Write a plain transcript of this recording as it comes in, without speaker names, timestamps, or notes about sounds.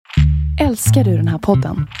Älskar du den här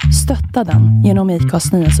podden? Stötta den genom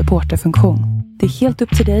IKAs nya supporterfunktion. Det är helt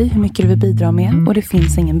upp till dig hur mycket du vill bidra med och det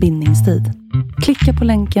finns ingen bindningstid. Klicka på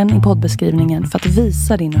länken i poddbeskrivningen för att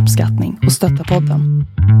visa din uppskattning och stötta podden.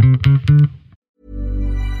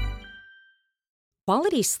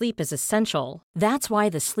 Quality sleep is essential. That's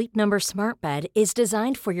why the Sleep Number Smart Bed is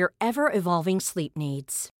designed for your ever-evolving sleep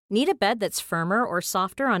needs. Need a bed that's firmer or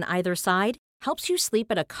softer on either side? Helps you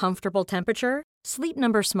sleep at a comfortable temperature? Sleep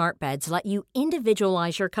Number Smart Beds let you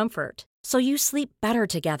individualize your comfort, so you sleep better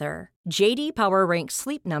together. JD Power ranks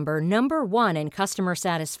Sleep Number #1 in customer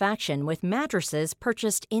satisfaction with mattresses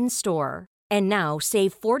purchased in-store. And now save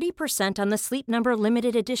 40% on the Sleep Number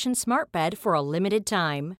Limited Edition Smart Bed for a limited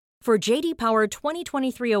time. For JD Power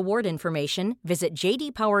 2023 award information, visit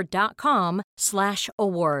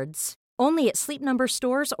jdpower.com/awards. Only at Sleep Number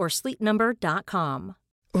stores or sleepnumber.com.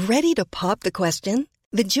 Ready to pop the question?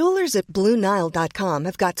 The jewelers at BlueNile.com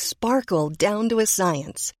have got sparkle down to a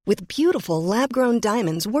science with beautiful lab-grown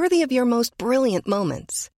diamonds worthy of your most brilliant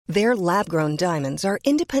moments. Their lab-grown diamonds are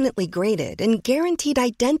independently graded and guaranteed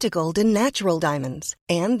identical to natural diamonds,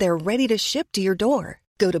 and they're ready to ship to your door.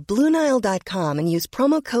 Go to BlueNile.com and use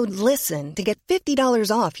promo code LISTEN to get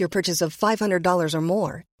 $50 off your purchase of $500 or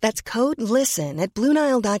more. That's code LISTEN at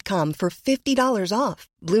BlueNile.com for $50 off.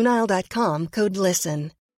 BlueNile.com, code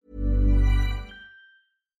LISTEN.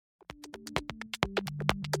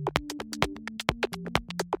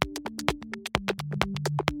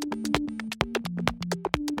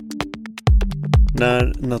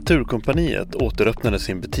 När Naturkompaniet återöppnade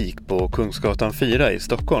sin butik på Kungsgatan 4 i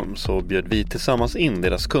Stockholm så bjöd vi tillsammans in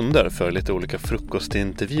deras kunder för lite olika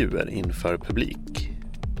frukostintervjuer inför publik.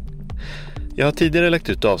 Jag har tidigare lagt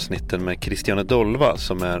ut avsnitten med Christiane Dolva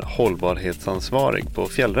som är hållbarhetsansvarig på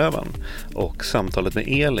Fjällräven och samtalet med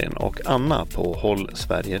Elin och Anna på Håll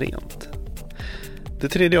Sverige Rent. Det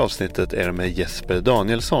tredje avsnittet är med Jesper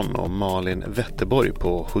Danielsson och Malin Wetterborg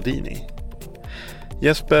på Houdini.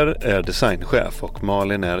 Jesper är designchef och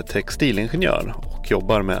Malin är textilingenjör och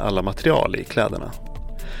jobbar med alla material i kläderna.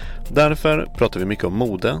 Därför pratar vi mycket om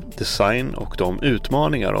mode, design och de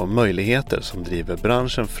utmaningar och möjligheter som driver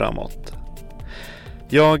branschen framåt.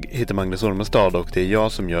 Jag heter Magnus Ormestad och det är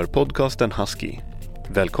jag som gör podcasten Husky.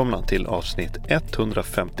 Välkomna till avsnitt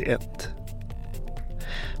 151.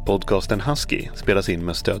 Podcasten Husky spelas in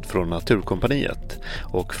med stöd från Naturkompaniet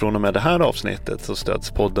och från och med det här avsnittet så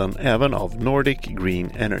stöds podden även av Nordic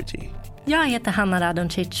Green Energy. Jag heter Hanna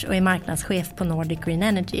Radoncic och är marknadschef på Nordic Green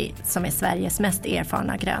Energy som är Sveriges mest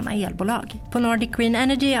erfarna gröna elbolag. På Nordic Green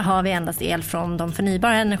Energy har vi endast el från de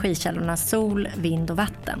förnybara energikällorna sol, vind och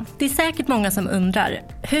vatten. Det är säkert många som undrar,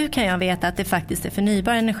 hur kan jag veta att det faktiskt är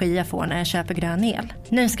förnybar energi jag får när jag köper grön el?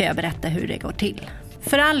 Nu ska jag berätta hur det går till.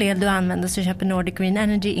 För all el du använder så köper Nordic Green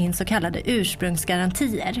Energy in så kallade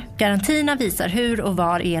ursprungsgarantier. Garantierna visar hur och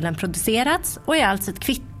var elen producerats och är alltså ett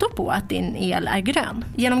kvitto på att din el är grön.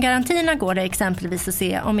 Genom garantierna går det exempelvis att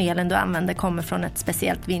se om elen du använder kommer från ett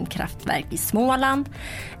speciellt vindkraftverk i Småland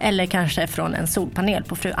eller kanske från en solpanel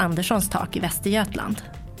på fru Anderssons tak i Västergötland.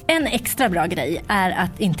 En extra bra grej är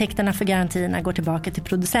att intäkterna för garantierna går tillbaka till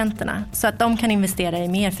producenterna så att de kan investera i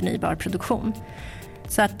mer förnybar produktion.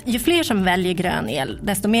 Så att ju fler som väljer grön el,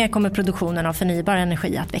 desto mer kommer produktionen av förnybar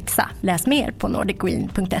energi att växa. Läs mer på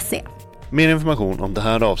nordicgreen.se. Mer information om det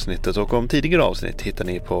här avsnittet och om tidigare avsnitt hittar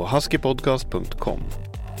ni på huskypodcast.com.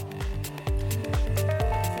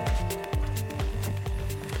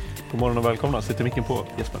 God morgon och välkomna. Sitter micken på,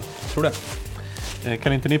 Jesper? Tror det.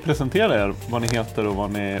 Kan inte ni presentera er, vad ni heter och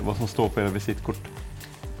vad som står på era visitkort?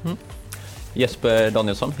 Jesper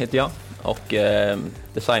Danielsson heter jag och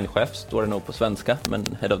designchef står det nog på svenska,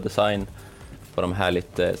 men head of design på de här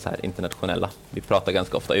lite så här internationella. Vi pratar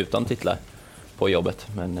ganska ofta utan titlar på jobbet,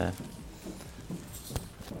 men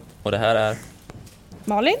och det här är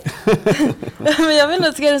Malin. Men jag vet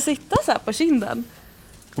inte, ska den sitta så här på kinden?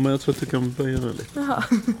 Ja, men jag tror att du kan böja den lite. Jaha.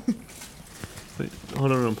 Har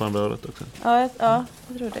du den på andra örat också? Ja, jag tror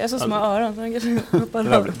det. Jag har så små öron så den kanske hoppar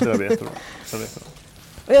det av. där blir jättebra.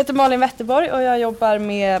 Jag heter Malin Wetterborg och jag jobbar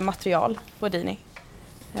med material på Houdini.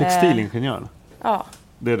 Textilingenjör? Ja.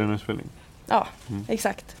 Det är din utbildning? Ja,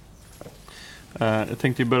 exakt. Jag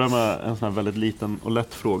tänkte börja med en sån här väldigt liten och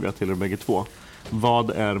lätt fråga till er bägge två. Vad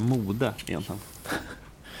är mode egentligen?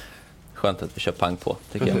 Skönt att vi kör pang på,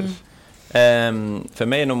 tycker jag. För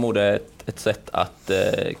mig är nog mode ett sätt att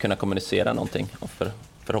kunna kommunicera någonting och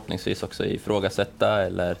förhoppningsvis också ifrågasätta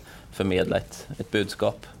eller förmedla ett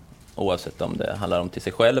budskap. Oavsett om det handlar om till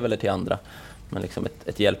sig själv eller till andra. Men liksom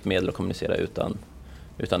ett hjälpmedel att kommunicera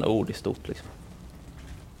utan ord i stort. Liksom.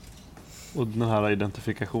 Och den här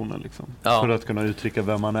identifikationen liksom. Ja. För att kunna uttrycka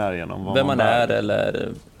vem man är genom vad vem man är bär.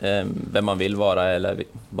 eller vem man vill vara eller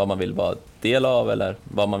vad man vill vara del av eller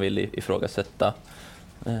vad man vill ifrågasätta.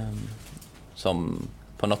 Som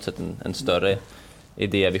på något sätt en större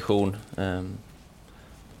idévision.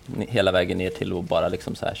 Hela vägen ner till att bara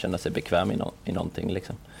liksom så här känna sig bekväm i någonting.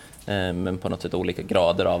 Liksom. Men på något sätt olika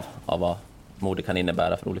grader av vad mode kan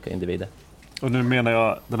innebära för olika individer. Och nu menar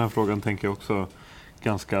jag, den här frågan tänker jag också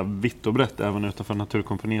ganska vitt och brett, även utanför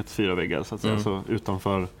Naturkompaniets 4 väggar så att säga. Så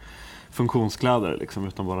utanför funktionskläder, liksom,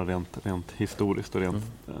 utan bara rent historiskt och rent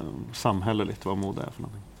samhälleligt vad mode är för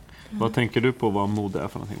någonting. Vad tänker du på vad mode är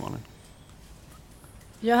för någonting, Malin?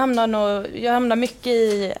 Jag hamnar mycket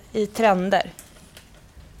i trender.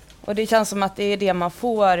 Och det känns som att det är det man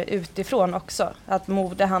får utifrån också. Att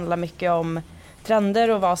mode handlar mycket om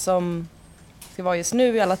trender och vad som ska vara just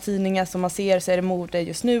nu. I alla tidningar som man ser så är det mode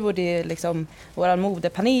just nu och det är liksom våran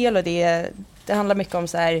modepanel och det handlar mycket om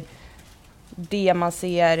så här, det man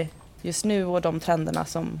ser just nu och de trenderna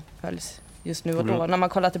som följs just nu och då. När man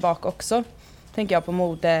kollar tillbaka också tänker jag på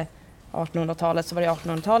mode 1800-talet så var det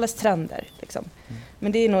 1800-talets trender liksom.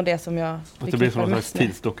 Men det är nog det som jag att det blir som en slags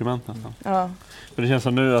tidsdokument nästan. Ja. För det känns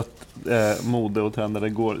som nu att mode och trender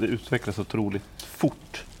det utvecklas otroligt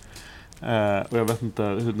fort. Och jag vet inte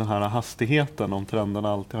hur den här hastigheten om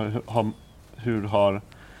trenderna alltid hur har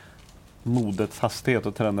modets hastighet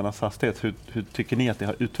och trendernas hastighet, hur tycker ni att det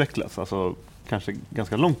har utvecklats? Alltså kanske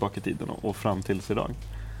ganska långt bak i tiden och fram tills idag.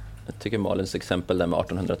 Jag tycker Malins exempel där med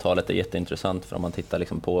 1800-talet är jätteintressant, för om man tittar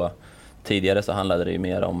liksom på tidigare så handlade det ju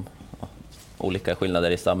mer om olika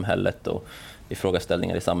skillnader i samhället och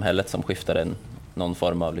ifrågaställningar i samhället som skiftade någon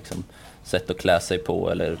form av liksom sätt att klä sig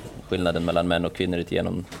på eller skillnaden mellan män och kvinnor i ett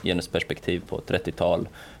genusperspektiv på 30-tal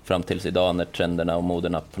fram tills idag när trenderna och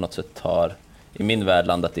moderna på något sätt har i min värld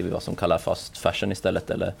landat i vad som kallas fast fashion istället,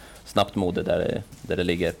 eller snabbt mode där det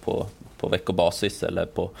ligger på veckobasis eller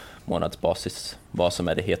på månadsbasis vad som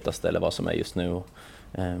är det hetaste eller vad som är just nu.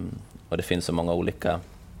 Och det finns så många olika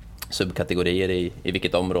subkategorier i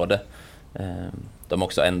vilket område. De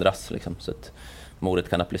också ändras liksom, så att modet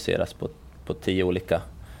kan appliceras på 10 olika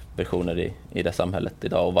versioner i det samhället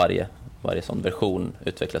idag och varje sån version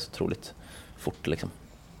utvecklas otroligt fort liksom.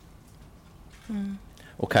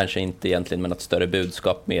 Och kanske inte egentligen med något större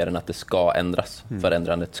budskap mer än att det ska ändras för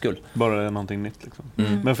ändrandets skull. Bara det är någonting nytt liksom.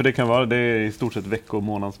 Men för det är i stort sett veck- och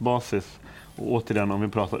månadsbasis. Och återigen om vi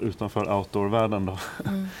pratar utanför outdoor-världen då.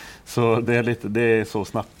 Så det är så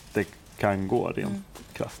snabbt det kan gå rent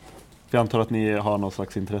krasst. Jag antar att ni har någon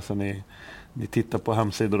slags intresse. Ni tittar på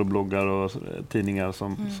hemsidor och bloggar och tidningar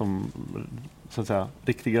som så att säga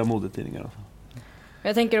riktiga modetidningar.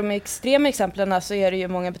 Jag tänker om extrema exemplen så är det ju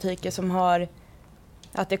många butiker som har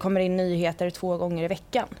att det kommer in nyheter 2 gånger i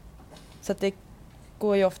veckan. Så att det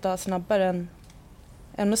går ju ofta snabbare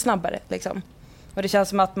ännu snabbare liksom. Och det känns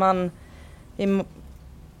som att man i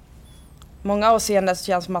många avseenden så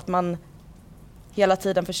känns som att man hela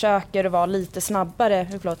tiden försöker vara lite snabbare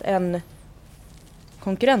än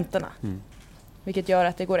konkurrenterna. Vilket gör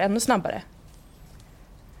att det går ännu snabbare.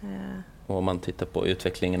 Och om man tittar på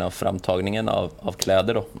utvecklingen av framtagningen av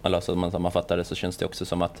kläder då, alltså om man sammanfattar det, så känns det också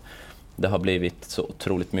som att det har blivit så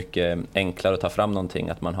otroligt mycket enklare att ta fram någonting,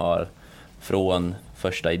 att man har från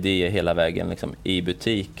första idé hela vägen liksom, i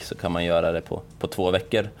butik så kan man göra det på 2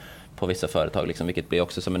 veckor på vissa företag, liksom, vilket blir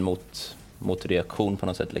också som en motreaktion på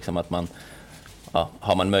något sätt, liksom, att man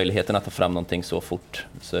har man möjligheten att ta fram någonting så fort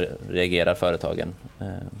så reagerar företagen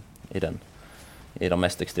i de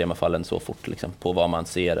mest extrema fallen så fort liksom, på vad man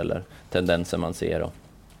ser eller tendenser man ser, och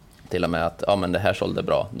till och med att men det här sålde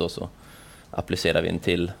bra, då så applicerar vi en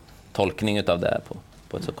till tolkning av det här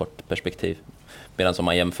på ett så kort perspektiv. Medan om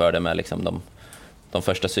man jämför det med liksom de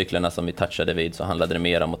första cyklerna som vi touchade vid, så handlade det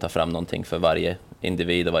mer om att ta fram någonting för varje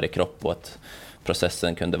individ och varje kropp, och att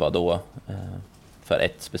processen kunde vara då för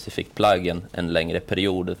ett specifikt plagg en längre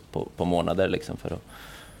period på månader liksom, för att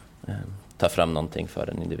ta fram någonting för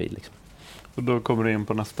en individ liksom. Och då kommer du in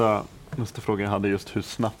på nästa fråga jag hade, just hur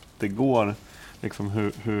snabbt det går.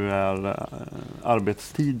 Liksom hur är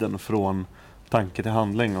arbetstiden från tanke till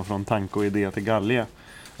handling och från tanke och idé till galge.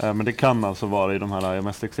 Men det kan alltså vara i de här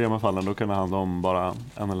mest extrema fallen, då kan det handla om bara 1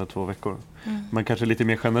 eller 2 veckor. Men kanske lite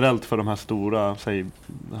mer generellt för de här stora, säg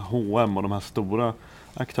H&M och de här stora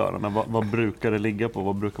aktörerna. Vad brukar det ligga på?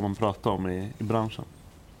 Vad brukar man prata om i branschen?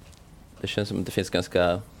 Det känns som att det finns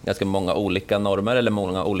ganska många olika normer eller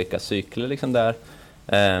många olika cykler liksom där.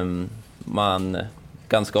 Man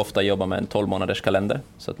ganska ofta jobbar med en 12-månaders kalender,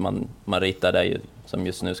 så att man ritar det som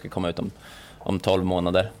just nu ska komma ut om 12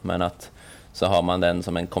 månader, men att så har man den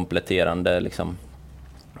som en kompletterande liksom,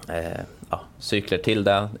 cykler till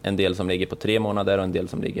det. En del som ligger på 3 månader och en del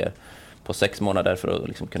som ligger på 6 månader för att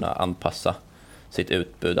liksom kunna anpassa sitt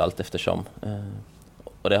utbud allt eftersom.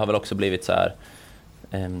 Och det har väl också blivit så här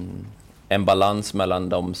en balans mellan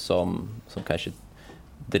de som kanske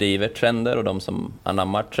driver trender och de som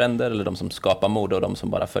anammar trender, eller de som skapar mode och de som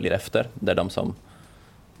bara följer efter. Där de som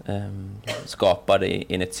skapar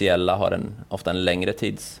det initiella har ofta en längre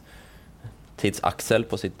tidsaxel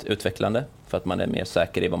på sitt utvecklande för att man är mer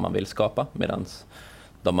säker i vad man vill skapa, medan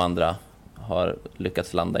de andra har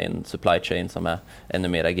lyckats landa i en supply chain som är ännu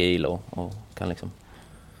mer agil och kan liksom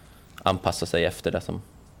anpassa sig efter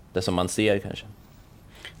det som man ser kanske.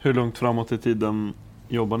 Hur långt framåt i tiden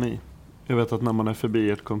jobbar ni? Jag vet att när man är förbi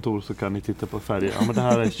ett kontor så kan ni titta på färger. Ja, men det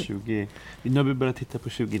här är 20... När vi börjar titta på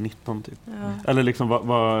 2019 typ. Ja. Eller liksom,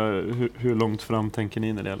 hur långt fram tänker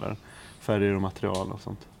ni när det gäller färger och material och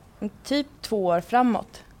sånt? Typ 2 år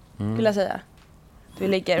framåt, skulle jag säga. Vi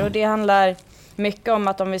ligger. Och det handlar mycket om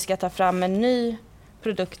att om vi ska ta fram en ny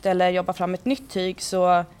produkt eller jobba fram ett nytt tyg,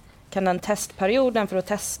 så kan den testperioden för att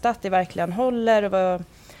testa att det verkligen håller och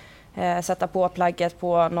sätta på plagget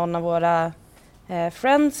på någon av våra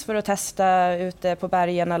friends för att testa ute på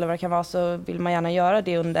bergen eller vad det kan vara, så vill man gärna göra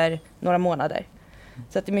det under några månader.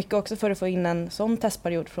 Så att det är mycket också för att få in en sån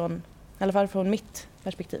testperiod i alla fall från mitt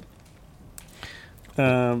perspektiv.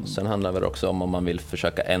 Sen handlar det också om man vill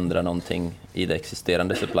försöka ändra någonting i det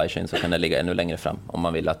existerande supply chain, så kan det ligga ännu längre fram. Om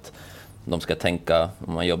man vill att de ska tänka,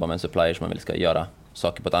 om man jobbar med en supplier som man vill ska göra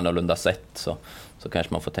saker på ett annorlunda sätt, så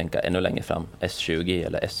kanske man får tänka ännu längre fram, S20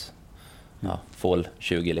 eller Fall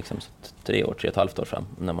 20 liksom, så 3,5 år fram,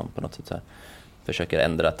 när man på något sätt så här försöker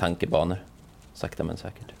ändra tankebanor sakta men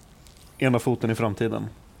säkert. Ena foten i framtiden.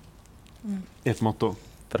 Ett motto.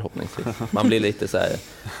 Förhoppningsvis. Man blir lite så här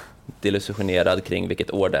delusionerad kring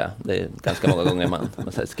vilket år det är. Det är ganska många gånger man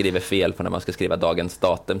så här skriver fel på när man ska skriva dagens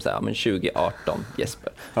datum, så här, men 2018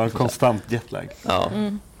 Jesper. Ja, konstant jetlag. Ja,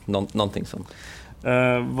 någonting sånt.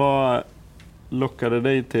 Vad lockade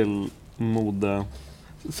dig till mode?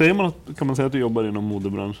 Kan man säga att du jobbar inom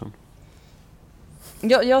modebranschen?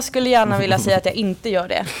 Jag skulle gärna vilja säga att jag inte gör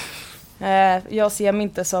det. Jag ser mig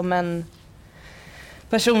inte som en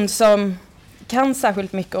person som kan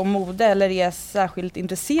särskilt mycket om mode eller är särskilt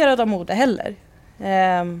intresserad av mode heller.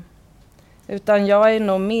 Utan jag är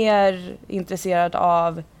nog mer intresserad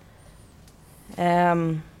av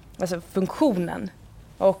funktionen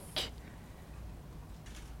och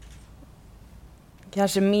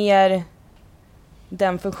kanske mer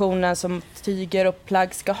den funktionen som tyger och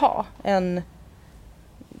plagg ska ha än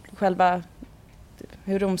själva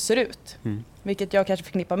hur de ser ut. Vilket jag kanske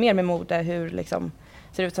förknippar mer med mode, hur liksom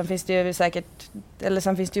ser ut. Sen finns det ju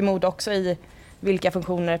sen finns det ju mode också i vilka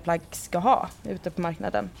funktioner plagg ska ha ute på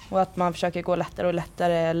marknaden. Och att man försöker gå lättare och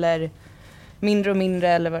lättare eller mindre och mindre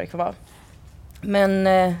eller vad det kan vara. Men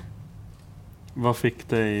vad fick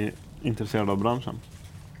dig intresserad av branschen?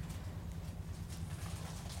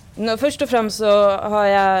 Först och främst så har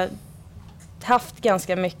jag haft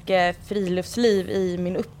ganska mycket friluftsliv i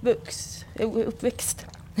min uppväxt.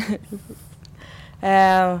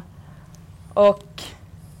 Och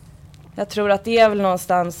jag tror att det är väl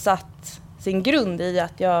någonstans satt sin grund i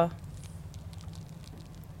att jag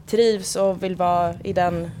trivs och vill vara i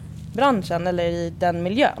den branschen eller i den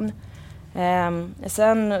miljön.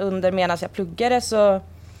 Sen medan jag pluggade så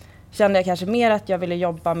kände jag kanske mer att jag ville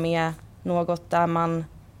jobba med något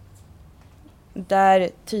där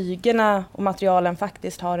tygerna och materialen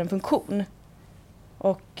faktiskt har en funktion.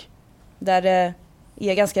 Och där det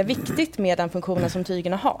är ganska viktigt med den funktionen som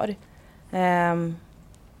tygerna har.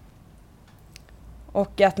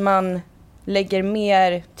 Och att man lägger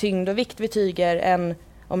mer tyngd och vikt vid tyger än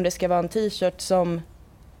om det ska vara en t-shirt som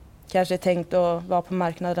kanske är tänkt att vara på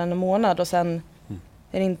marknaden en månad och sen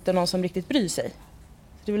är det inte någon som riktigt bryr sig.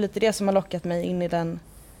 Det är väl lite det som har lockat mig in i det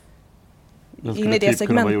segmentet.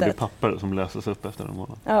 Kunna vara gjord i papper som läses upp efter en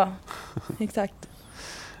månad. Ja, exakt.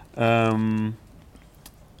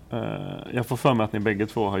 Jag får för mig att ni bägge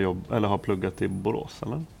två har pluggat i Borås,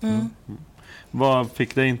 eller? Vad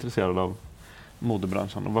fick dig intresserad av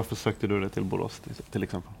modebranschen och varför sökte du dig till Borås till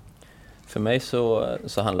exempel? För mig så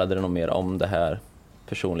handlade det nog mer om det här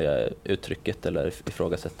personliga uttrycket eller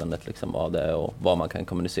ifrågasättandet liksom av det och vad man kan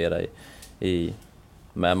kommunicera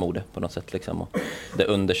med mode på något sätt liksom, och det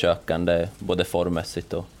undersökande både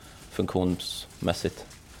formmässigt och funktionsmässigt.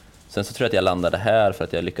 Sen så tror jag att jag landade här för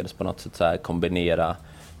att jag lyckades på något sätt så här kombinera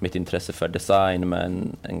mitt intresse för design med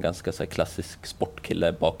en ganska så här klassisk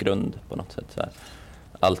sportkille-bakgrund på något sätt. Så här.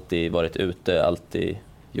 Alltid varit ute, alltid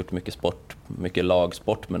gjort mycket sport, mycket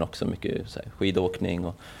lagsport men också mycket så här,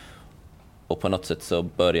 skidåkning Och på något sätt så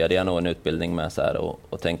började jag nog en utbildning med så här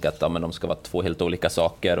och tänka att men de ska vara 2 helt olika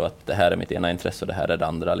saker och att det här är mitt ena intresse och det här är det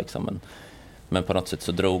andra. Liksom. Men på något sätt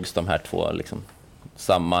så drogs de här 2 liksom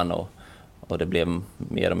samman och det blev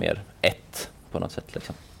mer och mer ett på något sätt.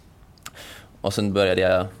 Liksom. Och sen började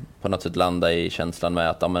jag på något sätt landa i känslan med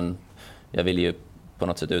att jag vill ju på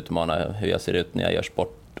något sätt utmana hur jag ser ut när jag gör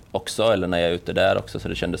sport också, eller när jag är ute där också, så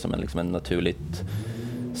det kändes som en naturligt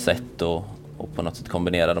sätt att på något sätt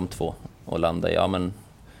kombinera de 2 och landa i,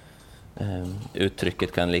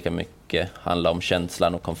 uttrycket kan lika mycket handla om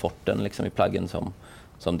känslan och komforten liksom i plaggen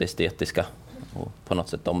som det estetiska, och på något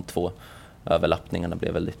sätt de 2 överlappningarna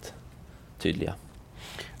blev väldigt tydliga.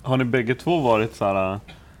 Har ni bägge 2 varit så här?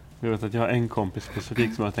 Jag vet att jag har en kompis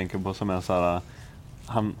specifikt som jag tänker på som är så här,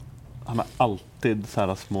 han har alltid så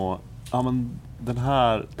här små, det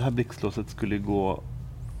här blixtlåset skulle gå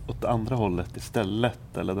åt andra hållet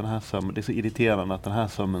istället, eller den här sömmen, det är så irriterande att den här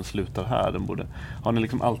sömmen slutar här, har ni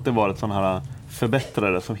liksom alltid varit sån här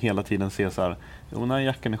förbättrare som hela tiden ser så här, den här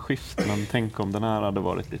jackan är schysst, men tänk om den här hade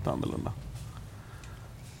varit lite annorlunda?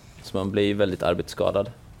 Så man blir väldigt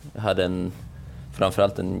arbetsskadad. Jag hade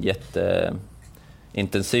framförallt en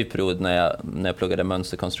jätteintensiv period när jag pluggade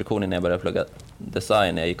mönsterkonstruktion, när jag började plugga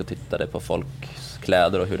design. Jag gick och tittade på folks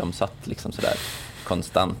kläder och hur de satt liksom sådär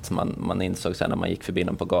konstant. Man insåg sen när man gick förbi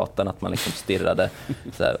dem på gatan att man liksom stirrade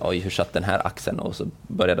så här, oj, hur satt den här axeln? Och så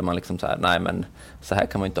började man liksom så här, nej men så här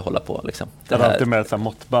kan man inte hålla på liksom. Det var alltid med ett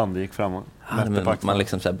måttband gick fram och man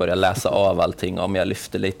liksom så här började läsa av allting, om jag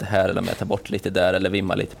lyfter lite här eller om jag tar bort lite där eller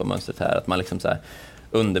vimmar lite på mönstret här, att man liksom så här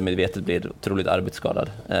undermedvetet blir otroligt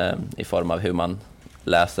arbetsskadad i form av hur man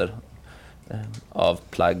läser av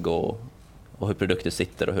plagg och hur produkter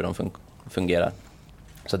sitter och hur de fungerar.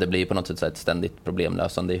 Så det blir på något sätt ett ständigt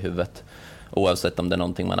problemlösande i huvudet, oavsett om det är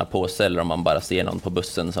någonting man har på sig eller om man bara ser någon på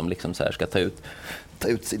bussen som liksom så här ska ta ut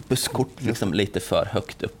sitt busskort liksom lite för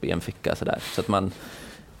högt upp i en ficka så där. Så att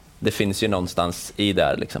det finns ju någonstans i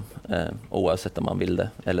där liksom, oavsett om man vill det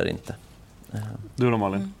eller inte. Du då,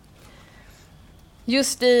 Malin?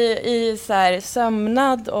 Just i så här,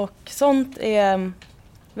 sömnad och sånt är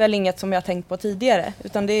väl inget som jag har tänkt på tidigare,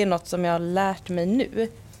 utan det är något som jag har lärt mig nu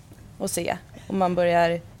att se. Och man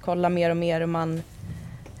börjar kolla mer och mer och man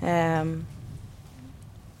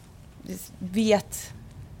vet,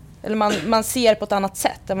 eller man ser på ett annat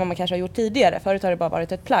sätt än vad man kanske har gjort tidigare. Förut har det bara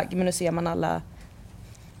varit ett plagg, men nu ser man alla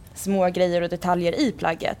små grejer och detaljer i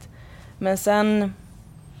plagget. Men sen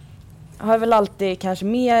har jag väl alltid kanske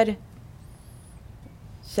mer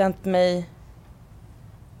känt mig,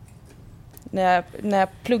 när jag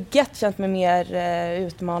pluggat, känt mig mer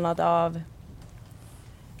utmanad av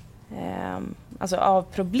av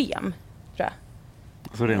problem, tror jag.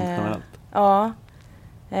 Så rent generellt? Ja.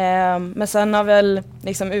 Men sen har väl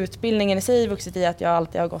liksom utbildningen i sig vuxit i att jag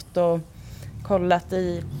alltid har gått och kollat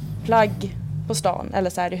i plagg på stan. Eller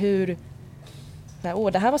så här,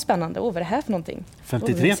 det här var spännande. Vad är det här för någonting?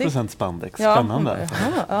 53% spandex, spännande.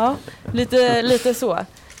 Ja, lite så.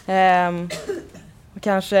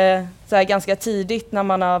 Kanske så här, ganska tidigt när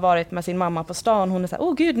man har varit med sin mamma på stan. Hon är så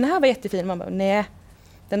här, gud, den här var jättefin. Man bara, nej,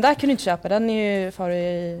 den där kan du inte köpa. Den är ju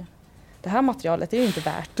i det här materialet är ju inte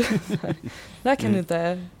värt. Det där kan du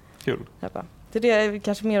inte köpa. Det är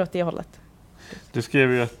kanske mer åt det hållet. Du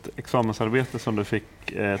skrev ju ett examensarbete som du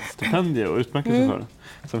fick ett stipendium och utmärkelse för,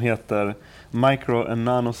 som heter Micro and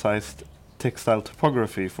Nano-sized Textile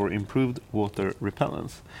Topography for Improved Water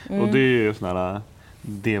Repellence. Och det är ju sån här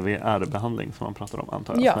DVR-behandling som man pratar om,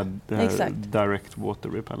 antar jag. Ja, exakt. Direct Water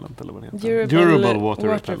Repellent, eller vad det heter. Durable Water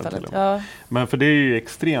Repellent. Ja. Men för det är ju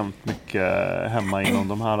extremt mycket hemma inom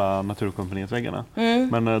de här naturkompaniets-väggarna.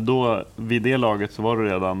 Men då, vid det laget så var du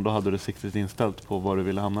redan, då hade du siktet inställt på var du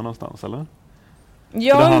ville hamna någonstans, eller?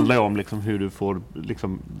 Ja. För det handlar ju om liksom hur du får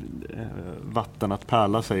liksom, vatten att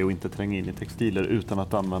pärla sig och inte tränga in i textiler utan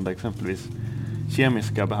att använda exempelvis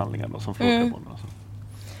kemiska behandlingar då, som fluorkarboner och så.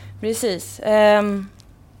 Precis.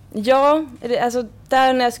 Ja, alltså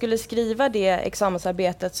där när jag skulle skriva det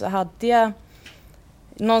examensarbetet så hade jag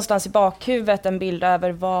någonstans i bakhuvudet en bild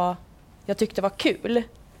över vad jag tyckte var kul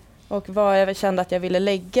och vad jag kände att jag ville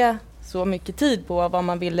lägga så mycket tid på, vad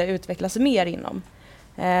man ville utveckla sig mer inom.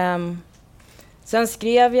 Sen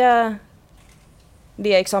skrev jag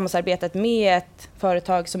det examensarbetet med ett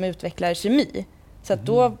företag som utvecklar kemi. Så att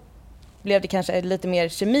då blev det kanske lite mer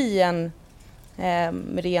kemi än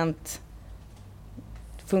rent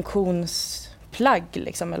funktionsplagg,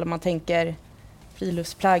 liksom, eller man tänker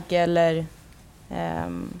friluftsplagg eller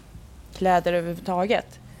kläder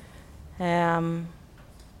överhuvudtaget.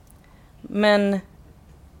 Men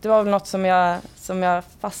det var väl något som jag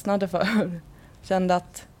fastnade för. Kände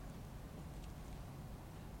att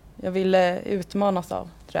jag ville utmanas av,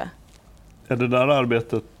 tror jag. Är det där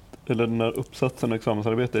arbetet, eller den där uppsatsen och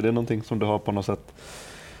examensarbete, är det någonting som du har på något sätt,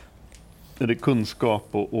 är det kunskap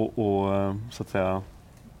och så att säga,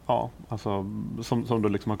 ja, alltså, som du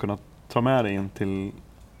liksom har kunnat ta med dig in till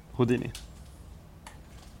Houdini?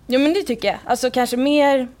 Jo, men det tycker jag. Alltså kanske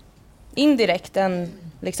mer indirekt än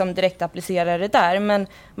liksom direkt applicera det där. Men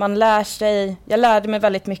man lär sig, jag lärde mig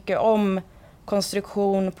väldigt mycket om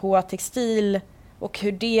konstruktion på textil och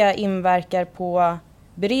hur det inverkar på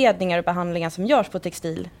beredningar och behandlingar som görs på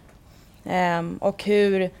textil. Och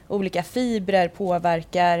hur olika fibrer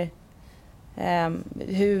påverkar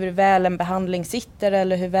hur väl en behandling sitter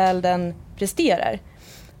eller hur väl den presterar.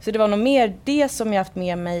 Så det var nog mer det som jag haft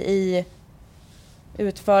med mig i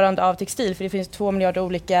utförande av textil. För det finns 2 miljarder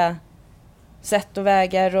olika sätt och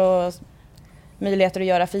vägar och möjligheter att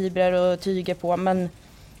göra fibrer och tyger på. Men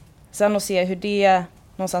sen att se hur det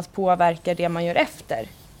någonstans påverkar det man gör efter.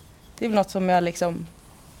 Det är väl något som jag liksom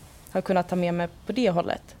har kunnat ta med mig på det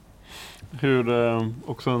hållet. Hur,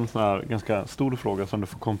 också en sån här ganska stor fråga som du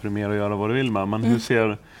får komprimera och göra vad du vill med. Men hur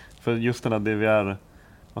ser, för just den här DVR,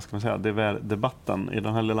 vad ska man säga, DVR-debatten i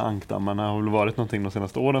den här lilla ankdammen har väl varit någonting de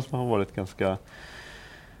senaste åren som har varit ganska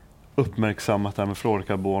uppmärksammat här med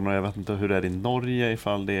fluorkarbon, och jag vet inte hur det är i Norge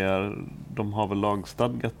ifall det är, de har väl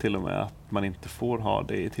lagstadgat till och med att man inte får ha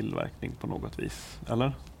det i tillverkning på något vis,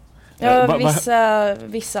 eller? Ja,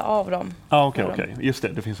 vissa av dem. Okej. Just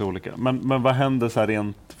det finns olika. Men vad händer så här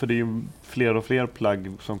rent, för det är ju fler och fler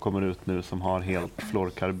plagg som kommer ut nu som har helt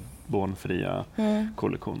fluorkarbonfria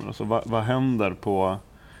kollektioner. Och så vad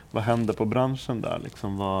händer på branschen där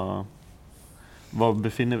liksom, var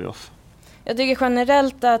befinner vi oss? Jag tycker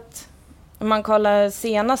generellt att om man kollar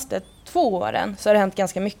senaste 2 åren så har det hänt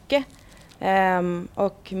ganska mycket.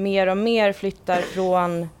 Och mer flyttar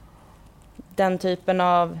från den typen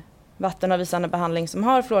av vattenavvisande behandling som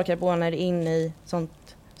har fluorkarboner in i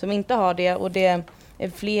sånt som inte har det. Och det är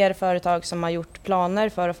fler företag som har gjort planer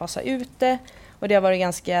för att fasa ut det. Och det har varit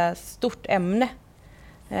ganska stort ämne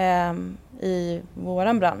i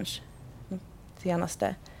våran bransch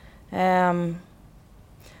senaste.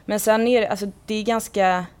 Men sen är det, alltså det är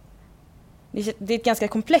ett ganska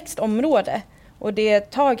komplext område. Och det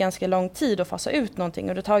tar ganska lång tid att fasa ut någonting.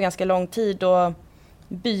 Och det tar ganska lång tid att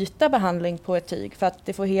byta behandling på ett tyg. För att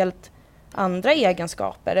det får helt andra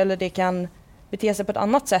egenskaper. Eller det kan bete sig på ett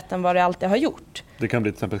annat sätt än vad det alltid har gjort. Det kan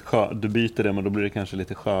bli till exempel, du byter det men då blir det kanske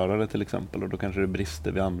lite skörare till exempel. Och då kanske det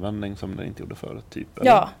brister vid användning som det inte gjorde förut. Typ,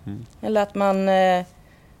 eller? Ja, eller att man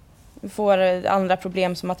får andra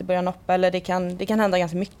problem som att det börjar noppa. Eller det kan hända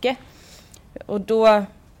ganska mycket. Och då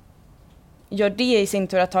gör det i sin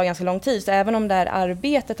tur att ta ganska lång tid. Så även om det här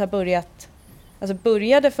arbetet har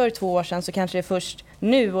började för 2 år sedan, så kanske det är först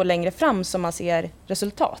nu och längre fram som man ser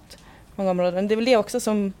resultat. Många områden. Det är väl det också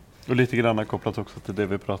som... Och lite grann kopplat också till det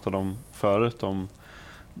vi pratade om förut, om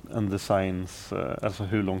en designs, alltså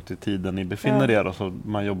hur långt i tiden ni befinner er. Och så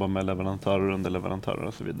man jobbar med leverantörer och underleverantörer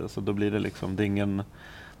och så vidare. Så då blir det liksom, det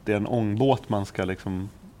är en ångbåt man ska liksom,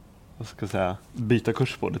 vad ska jag säga, byta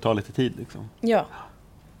kurs på. Det tar lite tid liksom. Ja,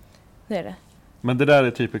 det är det. Men det där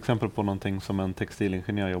är typ exempel på någonting som en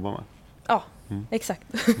textilingenjör jobbar med. Ja, exakt.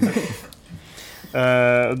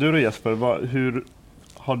 Du då Jesper, hur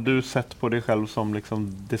har du sett på dig själv som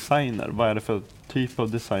liksom designer? Vad är det för typ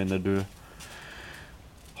av designer du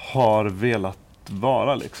har velat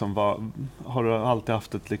vara? Liksom? Har du alltid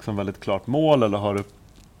haft ett liksom väldigt klart mål, eller har du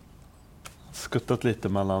skuttat lite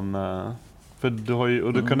mellan... För du har ju,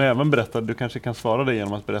 och du kan även berätta, du kanske kan svara det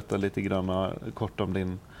genom att berätta lite grann kort om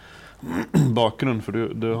din bakgrund, för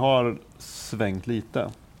du har svängt lite.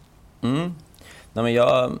 Nej, men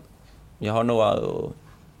jag har nog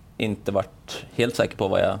inte varit helt säker på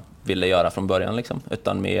vad jag ville göra från början liksom,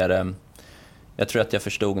 utan mer jag tror att jag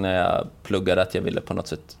förstod när jag pluggade att jag ville på något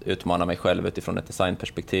sätt utmana mig själv utifrån ett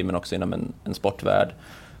designperspektiv, men också inom en sportvärld,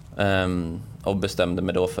 och bestämde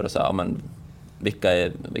mig då för att säga, ja, men vilka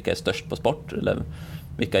är störst på sport, eller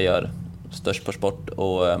vilka gör störst på sport,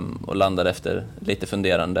 och landade efter lite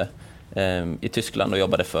funderande i Tyskland och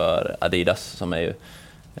jobbade för Adidas, som är ju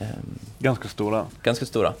ganska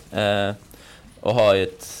stora. Och har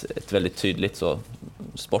ett väldigt tydligt så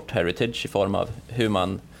sportheritage i form av hur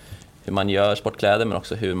man gör sportkläder, men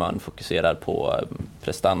också hur man fokuserar på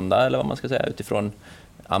prestanda, eller vad man ska säga, utifrån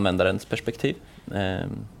användarens perspektiv.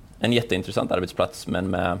 En jätteintressant arbetsplats, men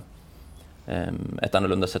med ett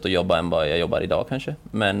annorlunda sätt att jobba än vad jag jobbar idag kanske.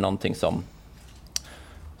 Men någonting som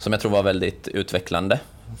jag tror var väldigt utvecklande,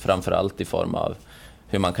 framförallt i form av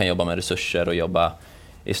hur man kan jobba med resurser och jobba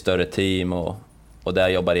i större team, och där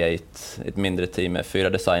jobbade jag i ett mindre team med 4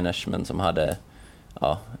 designers, men som hade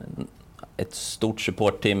ett stort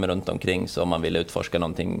supportteam runt omkring, så om man ville utforska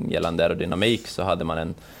någonting gällande aerodynamik så hade man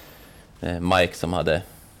en Mike som hade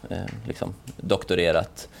liksom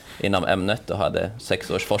doktorerat inom ämnet och hade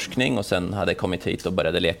 6 års forskning och sen hade kommit hit och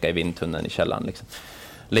började leka i vindtunneln i källaren. Liksom.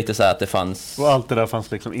 Lite så här att det fanns... Och allt det där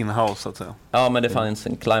fanns liksom in-house så att säga? Ja, men det fanns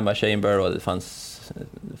en climb chamber och det fanns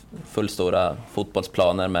fullstora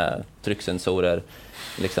fotbollsplaner med trycksensorer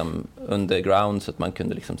liksom underground så att man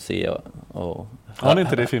kunde liksom se och har ni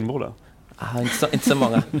inte det i Finnboda? Inte så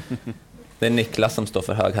många. Det är Niklas som står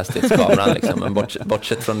för höghastighetskameran liksom, men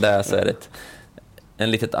bortsett från det så är det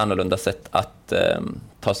en litet annorlunda sätt att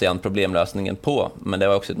ta sig an problemlösningen på, men det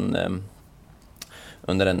var också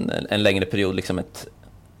under en längre period liksom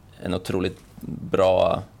en otroligt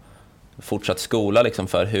bra fortsatt skola liksom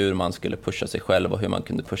för hur man skulle pusha sig själv och hur man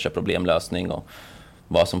kunde pusha problemlösning och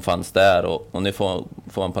vad som fanns där, och nu får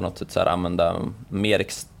man på något sätt så här använda mer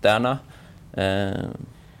externa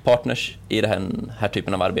partners i den här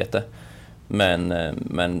typen av arbete, men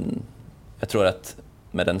jag tror att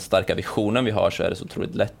med den starka visionen vi har så är det så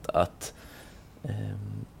otroligt lätt att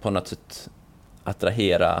på något sätt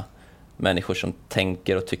attrahera människor som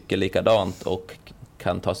tänker och tycker likadant och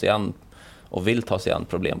kan ta sig an och vill ta sig an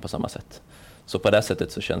problem på samma sätt. Så på det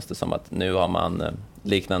sättet så känns det som att nu har man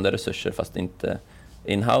liknande resurser fast inte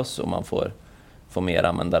in-house, och man får mer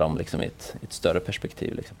använda dem liksom i ett större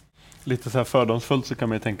perspektiv. Liksom. Lite så här fördomsfullt så kan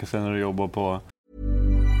man ju tänka sig när du jobbar på...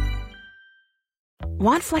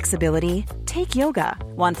 Want flexibility? Take yoga.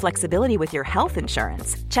 Want flexibility with your health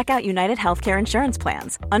insurance? Check out United Healthcare Insurance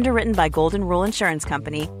Plans. Underwritten by Golden Rule Insurance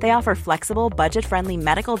Company, they offer flexible, budget-friendly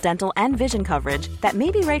medical, dental, and vision coverage that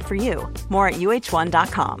may be right for you. More at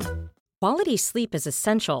uh1.com. Quality sleep is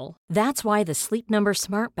essential. That's why the Sleep Number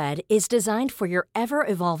Smart Bed is designed for your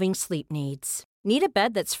ever-evolving sleep needs. Need a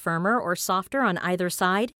bed that's firmer or softer on either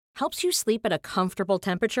side? Helps you sleep at a comfortable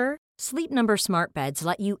temperature? Sleep Number Smart Beds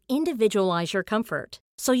let you individualize your comfort,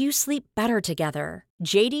 so you sleep better together.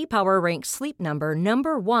 JD Power ranks Sleep Number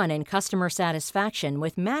number 1 in customer satisfaction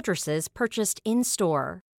with mattresses purchased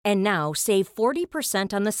in-store. And now save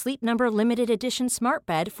 40% on the Sleep Number Limited Edition Smart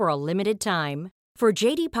Bed for a limited time. For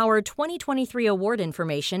JD Power 2023 award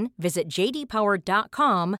information, visit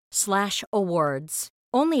jdpower.com/awards.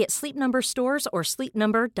 Only at Sleep Number stores or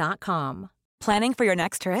sleepnumber.com. Planning for your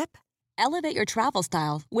next trip? Elevate your travel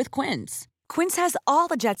style with Quince. Quince has all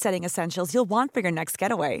the jet-setting essentials you'll want for your next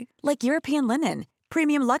getaway, like European linen,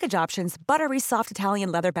 premium luggage options, buttery soft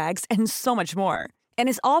Italian leather bags, and so much more. And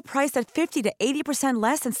is all priced at 50 to 80%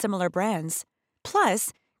 less than similar brands. Plus,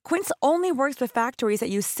 Quince only works with factories that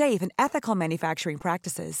use safe and ethical manufacturing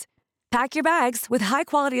practices. Pack your bags with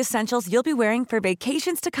high-quality essentials you'll be wearing for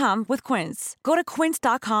vacations to come with Quince. Go to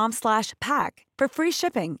quince.com/pack for free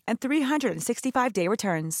shipping and 365-day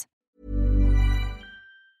returns.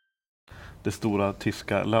 Det stora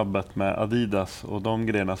tyska labbet med Adidas och de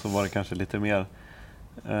grejerna, så var det kanske lite mer,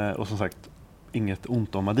 och som sagt, inget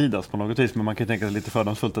ont om Adidas på något vis, men man kan tänka sig lite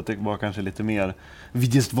fördomsfullt att det var kanske lite mer vi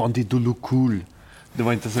just wanted to look cool. Det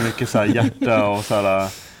var inte så mycket så här hjärta och så här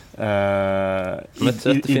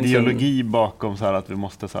ideologi bakom så här att vi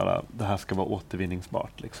måste så här, det här ska vara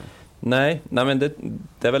återvinningsbart liksom. Nej, men det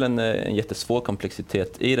är väl en jättesvår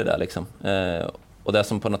komplexitet i det där liksom. Och det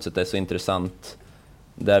som på något sätt är så intressant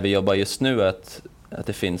där vi jobbar just nu är att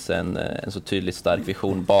det finns en så tydlig stark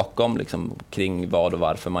vision bakom liksom, kring vad och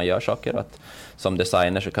varför man gör saker. Att som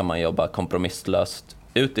designer så kan man jobba kompromisslöst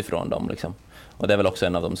utifrån dem liksom. Och det är väl också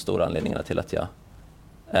en av de stora anledningarna till att jag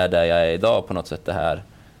är där jag är idag på något sätt, det här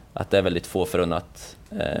att det är väldigt få förunnat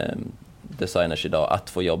designers idag att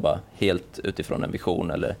få jobba helt utifrån en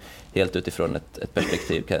vision eller helt utifrån ett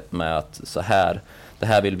perspektiv med att det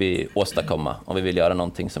här vill vi åstadkomma och vi vill göra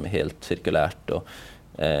någonting som är helt cirkulärt och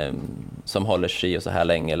som håller sig och så här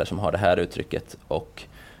länge eller som har det här uttrycket, och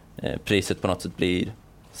priset på något sätt blir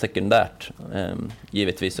sekundärt.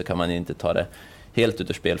 Givetvis så kan man inte ta det helt ut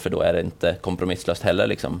ur spel, för då är det inte kompromisslöst heller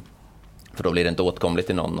liksom. För då blir det inte åtkomligt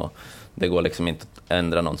till någon och det går liksom inte att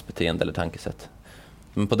ändra någons beteende eller tankesätt.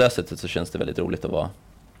 Men på det sättet så känns det väldigt roligt att vara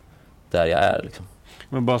där jag är liksom.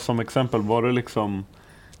 Men bara som exempel, var det liksom,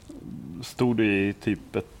 stod du i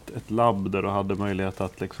typ ett labb där du hade möjlighet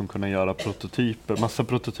att liksom kunna göra massa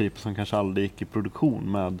prototyper som kanske aldrig gick i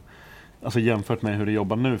produktion med, alltså jämfört med hur du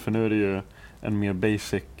jobbar nu, för nu är det ju en mer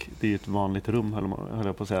basic, det är ju ett vanligt rum höll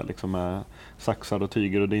jag på att säga, liksom med saxar och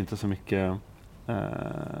tyger, och det är inte så mycket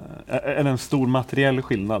är en stor materiell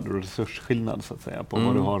skillnad och resursskillnad så att säga på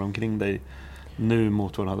vad du har omkring dig nu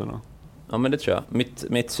mot vad du hade då? Ja, men det tror jag.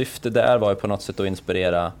 Mitt syfte där var ju på något sätt att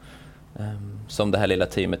inspirera, som det här lilla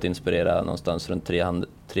teamet inspirerar någonstans runt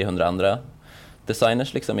 300 andra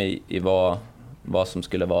designers liksom i vad vad som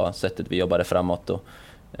skulle vara sättet vi jobbade framåt och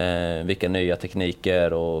vilka nya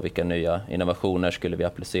tekniker och vilka nya innovationer skulle vi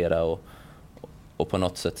applicera och på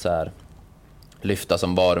något sätt så här lyfta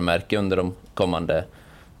som varumärke under de kommande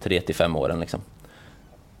 3-5 åren liksom.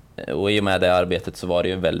 Och i och med det arbetet så var det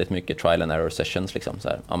ju väldigt mycket trial and error sessions liksom, så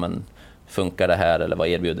här, ja, men funkar det här eller vad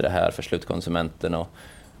erbjuder det här för slutkonsumenten och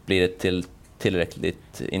blir det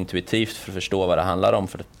tillräckligt intuitivt för att förstå vad det handlar om,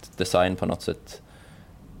 för att design på något sätt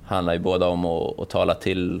handlar ju både om att tala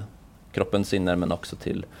till kroppens sinner men också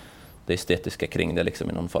till det estetiska kring det liksom,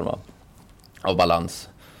 i någon form av balans.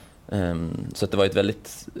 Så att det var ett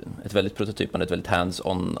väldigt prototypande, ett väldigt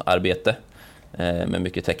hands-on arbete med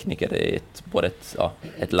mycket tekniker i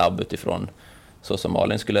ett labb utifrån så som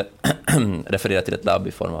Malin skulle referera till ett labb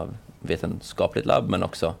i form av vetenskapligt labb, men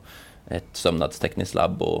också ett sömnadstekniskt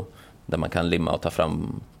labb och där man kan limma och ta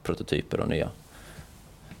fram prototyper och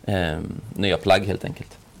nya plagg helt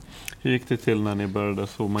enkelt. Hur gick det till när ni började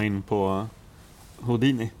zooma in på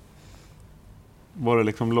Houdini? Var det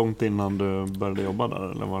liksom långt innan du började jobba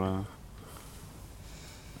där eller var det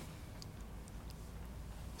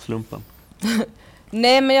slumpen?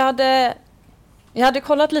 Nej, men jag hade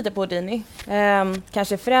kollat lite på Houdini.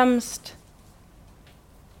 Kanske främst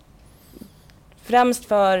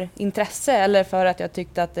för intresse eller för att jag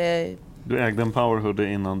tyckte att det... Du ägde en power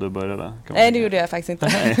hoodie innan du började? Nej, det gjorde jag faktiskt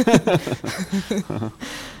inte.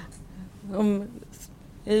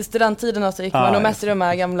 I studenttiden så gick man nog mest i de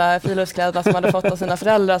här gamla friluftskläderna som man hade fått av sina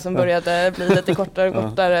föräldrar som började bli lite kortare och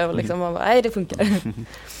kortare och liksom man bara, nej det funkar.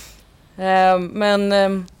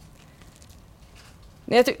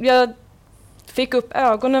 Jag fick upp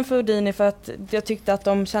ögonen för Houdini för att jag tyckte att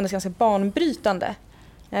de kändes ganska banbrytande.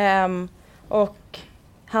 Och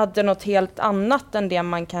hade något helt annat än det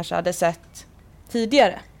man kanske hade sett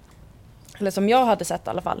tidigare. Eller som jag hade sett i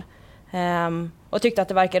alla fall. Och tyckte att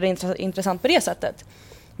det verkade intressant på det sättet.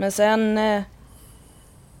 Men sen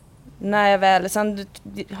sen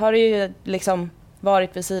har det ju liksom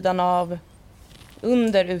varit vid sidan av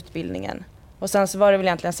under utbildningen. Och sen så var det väl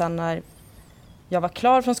egentligen sen när jag var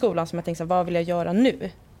klar från skolan som jag tänkte, vad vill jag göra nu?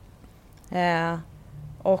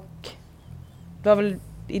 Och det var väl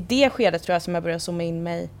i det skedet tror jag som jag började zooma in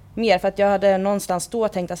mig mer. För att jag hade någonstans då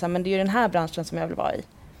tänkt att men det är ju den här branschen som jag vill vara i.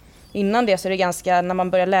 Innan det så är det ganska, när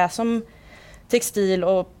man börjar läsa om textil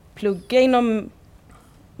och plugga inom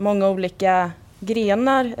många olika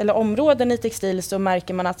grenar eller områden i textil så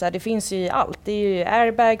märker man att det finns ju i allt. Det är ju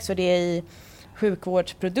airbags och det är i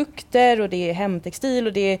sjukvårdsprodukter och det är hemtextil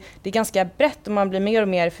och det är ganska brett och man blir mer och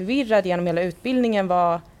mer förvirrad genom hela utbildningen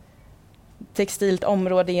vad textilt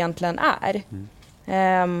område egentligen är.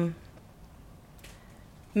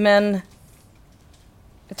 Men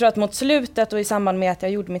jag tror att mot slutet och i samband med att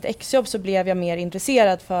jag gjorde mitt exjobb så blev jag mer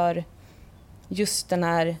intresserad för just den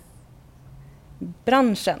här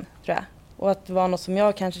branschen, tror jag. Och att det var något som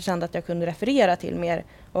jag kanske kände att jag kunde referera till mer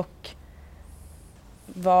och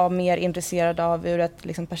var mer intresserad av ur ett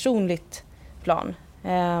liksom personligt plan.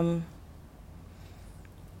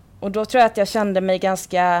 Och då tror jag att jag kände mig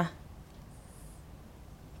ganska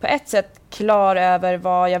på ett sätt klar över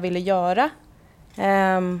vad jag ville göra.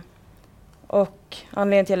 Och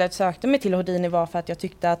anledningen till att jag sökte mig till Houdini var för att jag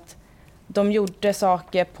tyckte att de gjorde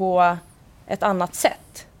saker på ett annat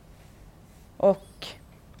sätt. Och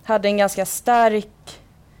hade en ganska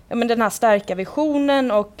den här starka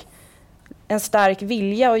visionen och en stark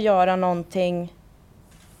vilja att göra någonting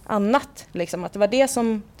annat. Liksom. Att det var det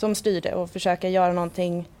som styrde och försöka göra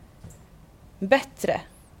någonting bättre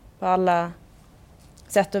på alla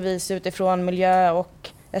sätt och vis utifrån miljö och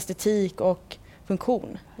estetik och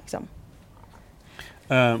funktion. Liksom.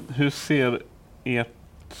 Hur ser ert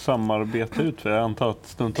samarbete ut? För jag antar att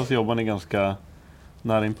stundtals jobbar ni ganska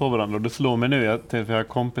nära in på varandra. Och det slår mig nu, jag har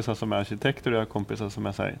kompisar som är arkitekter och jag har kompisar som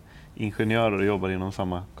är ingenjörer och jobbar inom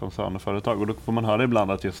samma koncern och företag. Och då får man höra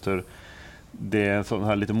ibland att just hur det är sån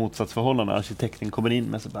här lite motsatsförhållande. Arkitekten kommer in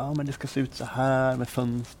med men det ska se ut så här med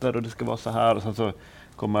fönster och det ska vara så här. Och sen så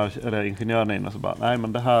kommer ingenjörerna in och så bara, nej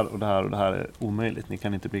men det här och det här och det här är omöjligt. Ni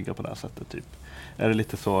kan inte bygga på det här sättet typ. Är det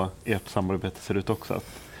lite så ert samarbete ser ut också? Att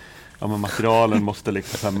men materialen måste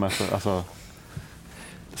liksom, alltså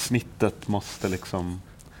snittet måste liksom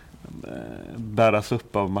bäras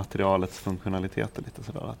upp av materialets funktionaliteter lite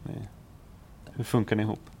sådär. Hur funkar ni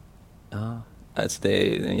ihop? Ja, alltså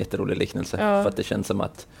det är en jätterolig liknelse för att det känns som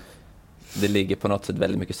att det ligger på något sätt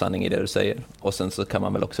väldigt mycket sanning i det du säger. Och sen så kan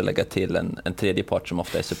man väl också lägga till en tredje part som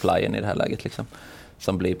ofta är suppliern i det här läget liksom,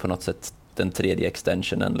 som blir på något sätt den tredje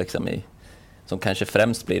extensionen liksom som kanske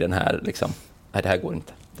främst blir den här liksom, nej det här går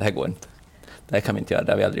inte, det här kan vi inte göra,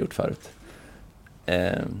 det har vi aldrig gjort förut.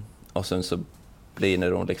 Och sen så blir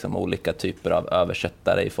nog liksom olika typer av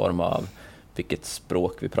översättare i form av vilket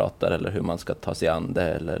språk vi pratar eller hur man ska ta sig an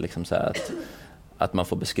det, eller liksom så här att man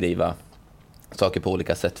får beskriva saker på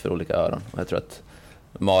olika sätt för olika öron. Och jag tror att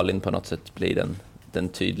Malin på något sätt blir den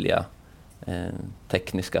tydliga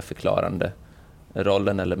tekniska förklarande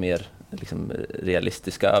rollen, eller mer liksom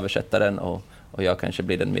realistiska översättaren, och jag kanske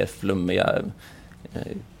blir den mer flummiga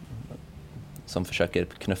som försöker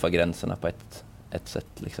knuffa gränserna på ett sätt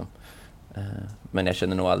liksom. Men jag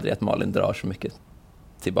känner nog aldrig att Malin drar så mycket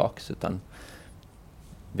tillbaks, utan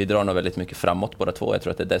vi drar nog väldigt mycket framåt båda två. Jag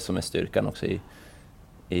tror att det är det som är styrkan också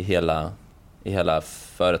i hela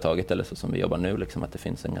företaget, eller så som vi jobbar nu, liksom, att det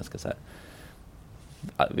finns en ganska så här,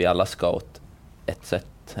 vi alla ska åt ett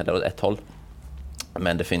sätt eller åt ett håll,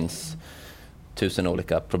 men det finns 1000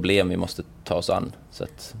 olika problem vi måste ta oss an, så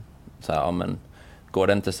här, ja, men går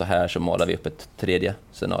det inte så här så målar vi upp ett tredje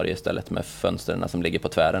scenario istället med fönstren som ligger på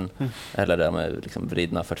tvären, eller de är liksom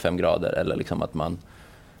vridna 45 grader, eller liksom att man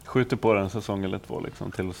skjuter på en säsong eller 2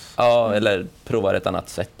 liksom, tills... Ja, eller provar ett annat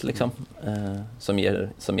sätt liksom, som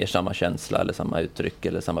ger samma känsla eller samma uttryck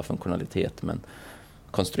eller samma funktionalitet, men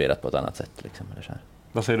konstruerat på ett annat sätt liksom, eller så här.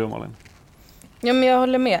 Vad säger du, Malin? Ja, men jag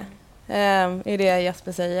håller med i det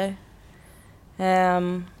Jesper säger.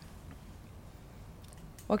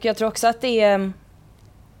 Och jag tror också att det är,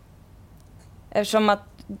 eftersom att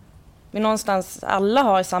vi någonstans alla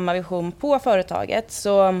har samma vision på företaget,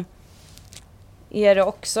 så är det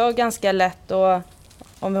också ganska lätt att,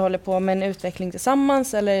 om vi håller på med en utveckling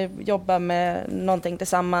tillsammans eller jobbar med någonting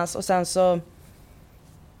tillsammans, och sen så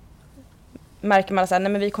märker man att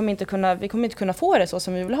vi kommer inte kunna få det så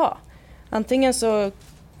som vi vill ha. Antingen så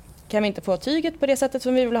kan vi inte få tyget på det sättet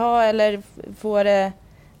som vi vill ha, eller få det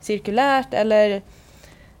cirkulärt, eller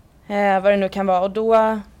vad det nu kan vara. Och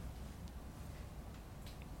då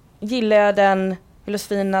gillar jag den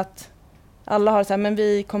filosofin att alla har så här, men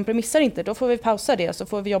vi kompromissar inte, då får vi pausa det och så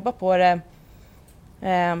får vi jobba på det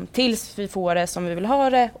tills vi får det som vi vill ha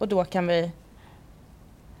det, och då kan vi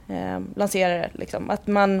lansera det. Liksom. Att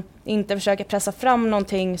man inte försöker pressa fram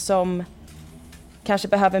någonting som kanske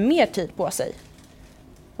behöver mer tid på sig.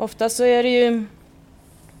 Ofta så är det ju,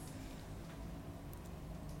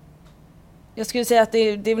 jag skulle säga att det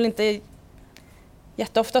är väl inte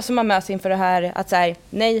jätteofta som man möts inför det här att säga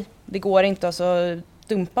nej, det går inte, och så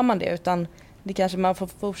dumpar man det, utan det kanske man får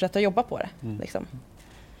fortsätta jobba på det. Liksom.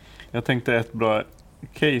 Jag tänkte ett bra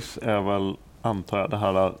case är väl, antar jag, det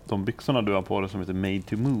här, de byxorna du har på dig som heter Made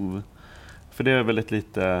to Move. För det är väl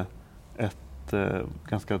ett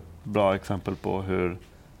ganska bra exempel på hur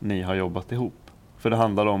ni har jobbat ihop. För det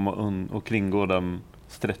handlar om att kringgå den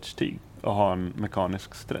stretchtyg och ha en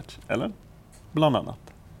mekanisk stretch, eller? Bland annat.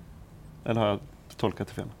 Eller har jag tolkat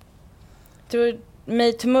det fel? Jag tror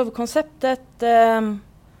Made to Move-konceptet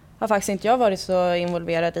har faktiskt inte jag varit så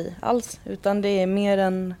involverad i alls, utan det är mer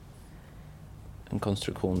en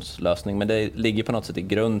konstruktionslösning, men det ligger på något sätt i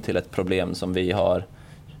grund till ett problem som vi har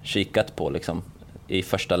kikat på liksom, i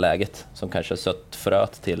första läget, som kanske sött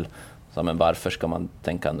fröt till men varför ska man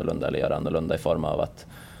tänka annorlunda eller göra annorlunda, i form av att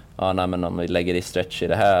men om vi lägger i stretch i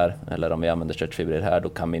det här, eller om vi använder stretchfibrer i det här, då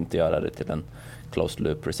kan vi inte göra det till en closed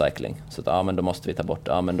loop recycling, så att, men då måste vi ta bort,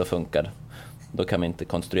 men då funkar, då kan vi inte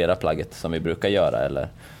konstruera plagget som vi brukar göra, eller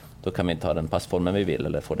då kan vi inte ha den passformen vi vill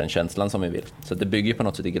eller få den känslan som vi vill. Så det bygger på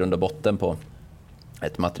något sätt i grund och botten på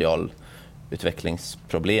ett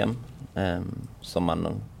materialutvecklingsproblem som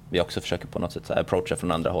vi också försöker på något sätt så här approacha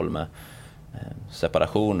från andra håll med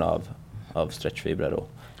separation av stretchfibrer och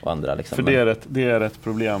andra. Liksom. För det är ett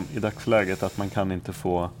problem i dagsläget att man kan inte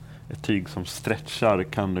få ett tyg som stretchar,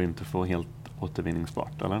 kan du inte få helt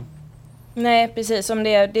återvinningsbart, eller? Nej, precis. Som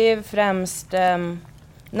det är främst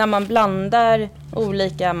när man blandar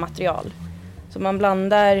olika material. Så man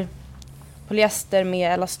blandar polyester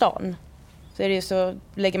med elastan. Så är det ju så,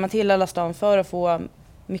 lägger man till elastan för att få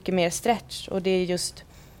mycket mer stretch. Och det är just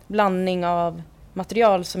blandning av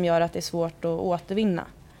material som gör att det är svårt att återvinna.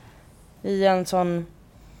 I en sån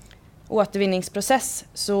återvinningsprocess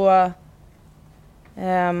så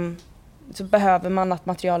behöver man att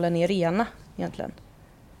materialen är rena egentligen.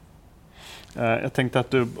 Jag tänkte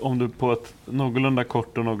att om du på ett någorlunda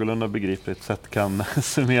kort och någorlunda begripligt sätt kan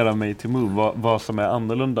summera Made to Move, vad som är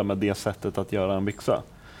annorlunda med det sättet att göra en byxa.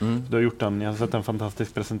 Du har gjort jag har sett en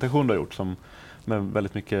fantastisk presentation du har gjort med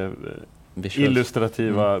väldigt mycket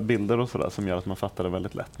illustrativa bilder och sådär, som gör att man fattar det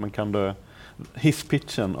väldigt lätt. Men kan du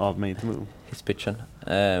hisspitchen av Made to Move? Hisspitchen.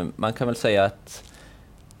 Man kan väl säga att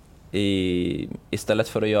istället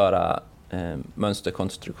för att göra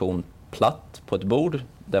mönsterkonstruktion platt på ett bord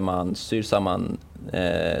där man syr samman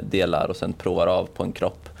delar och sen provar av på en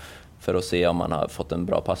kropp för att se om man har fått en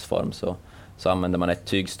bra passform, så så använder man ett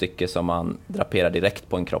tygstycke som man draperar direkt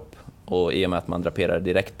på en kropp. Och i och med att man draperar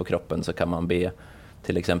direkt på kroppen så kan man be,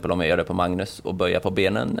 till exempel om jag gör det på Magnus, och böja på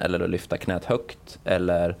benen eller att lyfta knät högt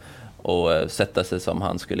eller att sätta sig som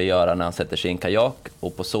han skulle göra när han sätter sig i en kajak,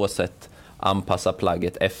 och på så sätt anpassa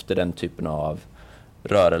plagget efter den typen av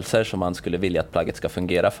rörelser som man skulle vilja att plagget ska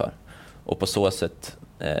fungera för. Och på så sätt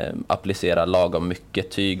applicera lagom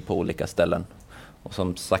mycket tyg på olika ställen. Och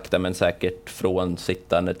som sakta men säkert från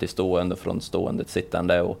sittande till stående, från stående till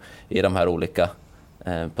sittande, och i de här olika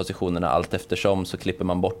positionerna allt eftersom så klipper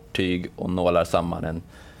man bort tyg och nålar samman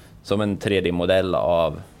som en 3D-modell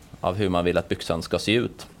av hur man vill att byxan ska se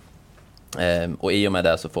ut. Och i och med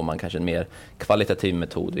det så får man kanske en mer kvalitativ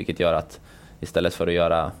metod, vilket gör att istället för att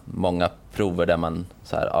göra många prover där man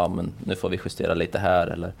så här, men nu får vi justera lite här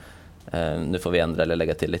eller nu får vi ändra eller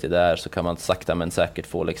lägga till lite där, så kan man sakta men säkert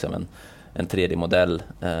få liksom en 3D-modell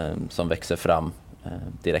som växer fram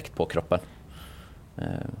direkt på kroppen.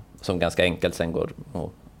 Som ganska enkelt sen går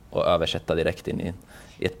att översätta direkt in i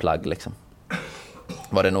ett plagg. Liksom.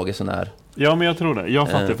 Var det något sån här? Ja, men jag tror det.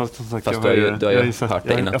 Jag fattar fast som sagt, fast du har ju hört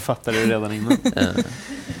det innan. Jag fattar det redan innan.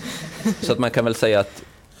 Så att man kan väl säga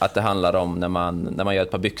att det handlar om när man gör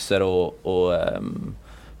ett par byxor och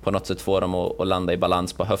på något sätt får dem att landa i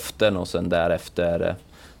balans på höften, och sen därefter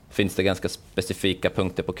finns det ganska specifika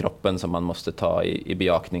punkter på kroppen som man måste ta i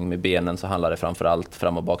bejakning. Med benen så handlar det framförallt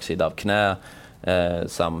fram- och baksida av knä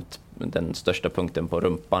samt den största punkten på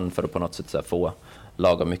rumpan för att på något sätt så här få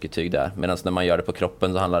lagom mycket tyg där. Medan när man gör det på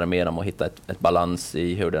kroppen så handlar det mer om att hitta ett balans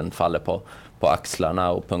i hur den faller på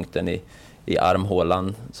axlarna, och punkten i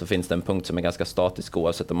armhålan så finns det en punkt som är ganska statisk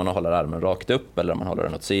oavsett om man håller armen rakt upp eller om man håller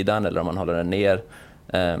den åt sidan eller om man håller den ner,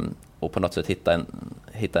 och på något sätt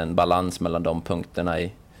hitta en balans mellan de punkterna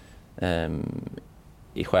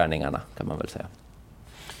i skärningarna kan man väl säga.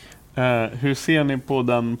 Hur ser ni på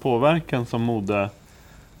den påverkan som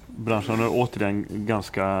modebranschen, och återigen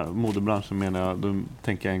modebranschen menar jag, då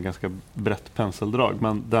tänker jag en ganska brett penseldrag,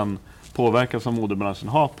 men den påverkan som modebranschen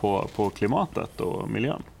har på klimatet och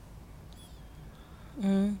miljön?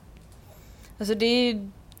 Alltså det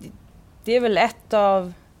är väl ett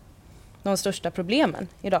av de största problemen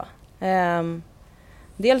idag.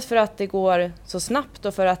 Dels för att det går så snabbt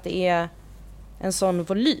och för att det är en sån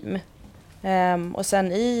volym. Och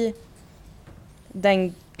sen i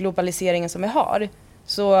den globaliseringen som vi har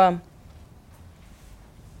så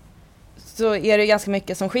är det ganska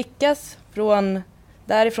mycket som skickas från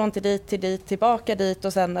därifrån till dit, tillbaka dit,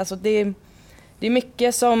 och sen alltså det är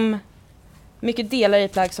mycket delar i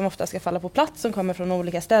plagg som ofta ska falla på plats som kommer från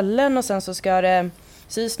olika ställen, och sen så ska det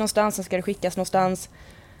sys någonstans, sen ska det skickas någonstans.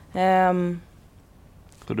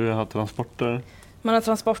 Så du har transporter? Man har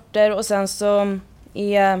transporter, och sen så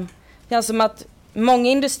är det som att många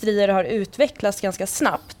industrier har utvecklats ganska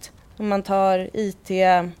snabbt. Om man tar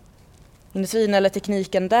IT-industrin eller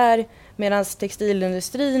tekniken där, medan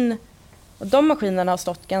textilindustrin och de maskinerna har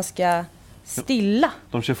stått ganska stilla.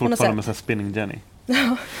 De kör fortfarande med så här spinning Jenny.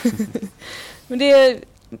 Ja. Men det är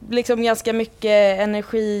liksom ganska mycket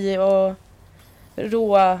energi och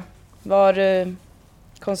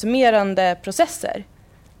råvarukonsumerande processer.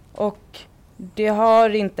 Och det har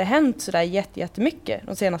inte hänt så där jättemycket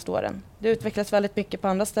de senaste åren. Det utvecklas väldigt mycket på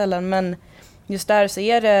andra ställen, men just där så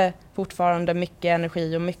är det fortfarande mycket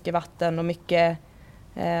energi och mycket vatten och mycket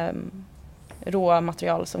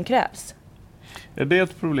råmaterial som krävs. Är det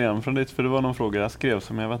ett problem från ditt, för det var någon fråga jag skrev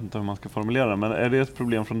som jag vet inte hur man ska formulera, men är det ett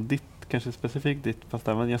problem från ditt, kanske specifikt ditt, fast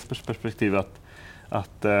även Jespers perspektiv,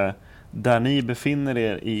 att där ni befinner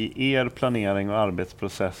er i er planering och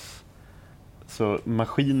arbetsprocess, så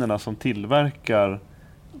maskinerna som tillverkar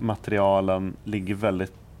materialen ligger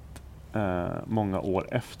väldigt många år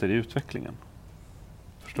efter i utvecklingen?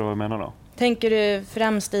 Förstår vad jag menar då? Tänker du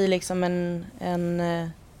främst i liksom en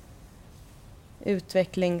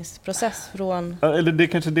utvecklingsprocess från... Eller det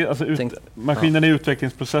kanske det, alltså maskinerna i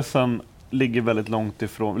utvecklingsprocessen ligger väldigt långt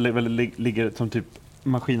ifrån, ligger som typ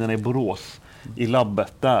maskinerna i Borås i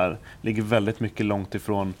labbet där ligger väldigt mycket långt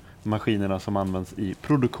ifrån maskinerna som används i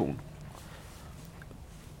produktion.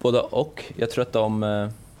 Både och. Jag tror att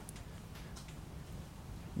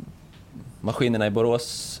maskinerna i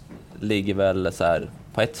Borås ligger väl så här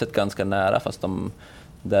på ett sätt ganska nära, fast de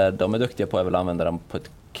är duktiga på att väl använda dem på ett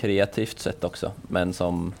kreativt sätt också, men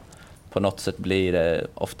som på något sätt blir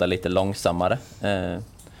ofta lite långsammare.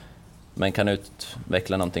 Men kan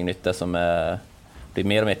utveckla någonting nytt. Det som blir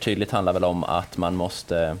mer och mer tydligt handlar väl om att man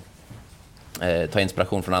måste ta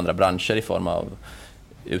inspiration från andra branscher i form av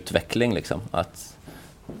utveckling. Liksom. Att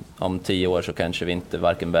om 10 år så kanske vi inte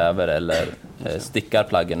varken väver eller stickar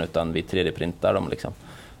plaggen, utan vi 3D-printar dem. Liksom.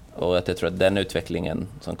 Och att jag tror att den utvecklingen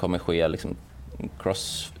som kommer ske liksom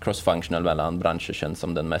cross-functional mellan branscher känns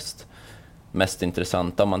som den mest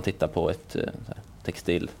intressanta om man tittar på ett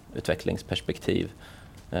textilutvecklingsperspektiv.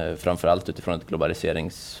 Framförallt utifrån ett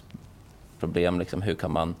globaliseringsproblem. Liksom, hur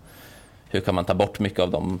kan man ta bort mycket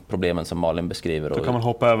av de problemen som Malin beskriver? Då kan man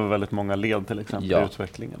hoppa över väldigt många led till exempel i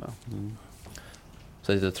utvecklingarna.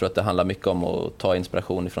 Så jag tror att det handlar mycket om att ta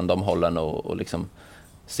inspiration från de hållen och liksom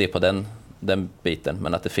se på den biten.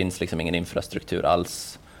 Men att det finns liksom ingen infrastruktur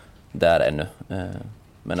alls där ännu.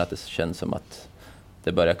 Men att det känns som att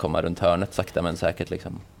det börjar komma runt hörnet sakta men säkert.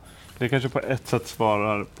 Liksom. Det kanske på ett sätt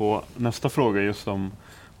svarar på nästa fråga just om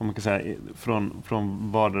man kan säga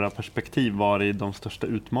från vardera perspektiv var i de största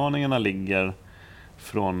utmaningarna ligger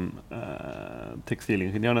från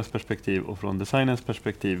textilingenjörens perspektiv och från designens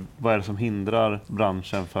perspektiv. Vad är det som hindrar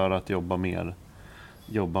branschen för att jobba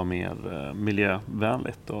mer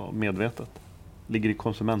miljövänligt och medvetet? Ligger det i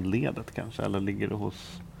konsumentledet kanske, eller ligger det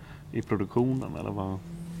i produktionen, eller vad?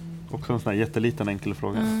 Också en sån här jätteliten enkel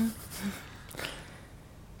fråga.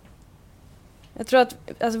 Jag tror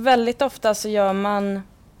att väldigt ofta så gör man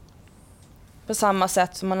på samma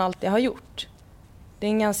sätt som man alltid har gjort. Det är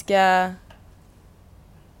en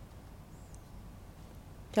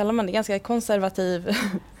ganska konservativ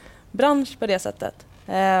bransch på det sättet.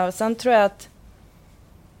 Och sen tror jag att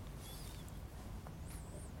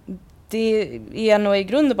det är nog i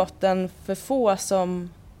grund och botten för få som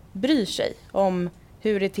bryr sig om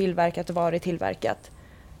hur det är tillverkat och var det är tillverkat.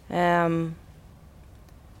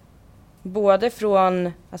 Både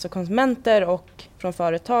från konsumenter och från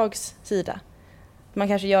företags sida. Man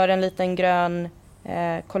kanske gör en liten grön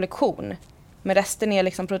kollektion, men resten är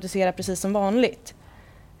liksom producerat precis som vanligt.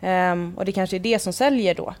 Och det kanske är det som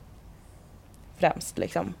säljer då främst.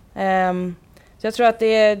 Liksom. Så jag tror att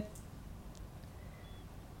det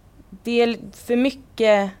är för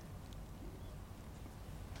mycket.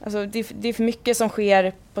 Det är för mycket som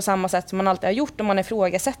sker på samma sätt som man alltid har gjort, och man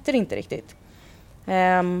ifrågasätter inte riktigt.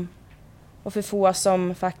 Och för få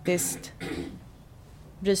som faktiskt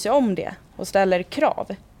bryr sig om det och ställer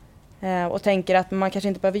krav. Och tänker att man kanske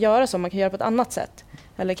inte behöver göra så, man kan göra på ett annat sätt.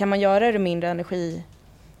 Eller kan man göra det mindre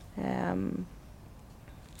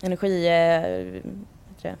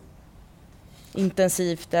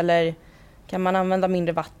intensivt, eller kan man använda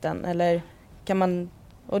mindre vatten, eller kan man,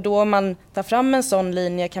 och då om man tar fram en sån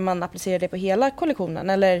linje, kan man applicera det på hela kollektionen,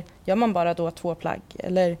 eller gör man bara då 2 plagg,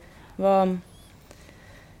 eller vad?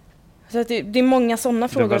 Så att det är många sådana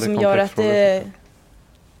frågor som gör att det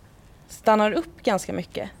stannar upp ganska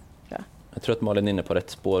mycket. Jag tror att Malin är inne på rätt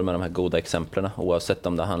spår med de här goda exemplen, oavsett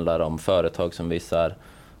om det handlar om företag som visar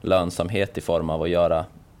lönsamhet i form av att göra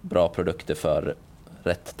bra produkter för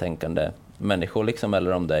rätt tänkande människor, liksom,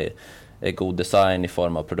 eller om det är god design i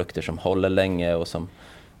form av produkter som håller länge och som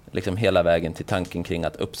liksom hela vägen till tanken kring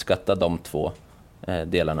att uppskatta de 2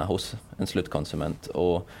 delarna hos en slutkonsument.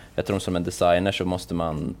 Och jag tror som en designer så måste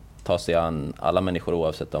man ta sig an alla människor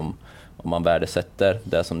oavsett om man värdesätter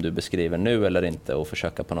det som du beskriver nu eller inte, och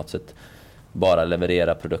försöka på något sätt bara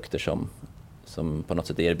leverera produkter som på något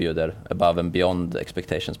sätt erbjuder above and beyond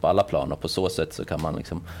expectations på alla plan, och på så sätt så kan man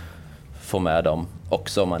liksom få med dem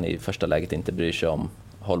också om man i första läget inte bryr sig om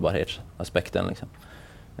hållbarhetsaspekten. Liksom.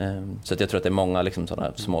 Så att jag tror att det är många liksom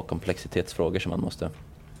sådana små komplexitetsfrågor som man måste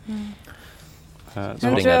jag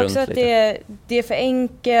tror också att det är för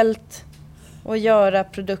enkelt att göra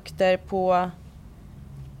produkter på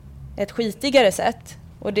ett skitigare sätt,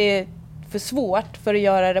 och det är för svårt för att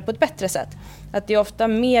göra det på ett bättre sätt. Att det är ofta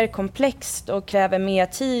mer komplext och kräver mer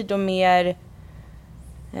tid och mer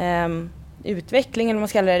utveckling, eller vad man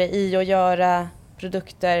ska kalla det, i att göra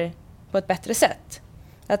produkter på ett bättre sätt.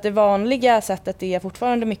 Att det vanliga sättet är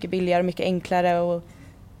fortfarande mycket billigare och mycket enklare, och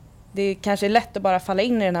det kanske är lätt att bara falla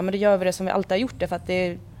in i den här, men då gör vi det som vi alltid har gjort det, för att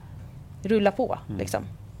det rullar på. Liksom.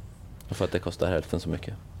 Och för att det kostar hälften så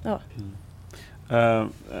mycket. Ja.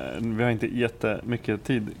 Vi har inte jättemycket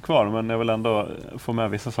tid kvar, men jag vill ändå få med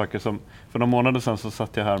vissa saker. Som för några månader sedan så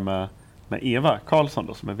satt jag här med Eva Karlsson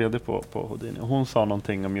då, som är vd på Houdini. Hon sa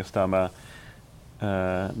någonting om just det här med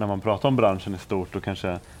när man pratar om branschen i stort och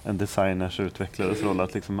kanske en designers utvecklares roll,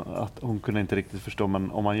 att hon kunde inte riktigt förstå,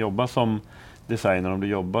 men om man jobbar som designer, om du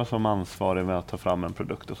jobbar som ansvarig med att ta fram en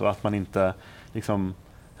produkt och så, att man inte liksom,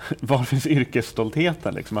 var finns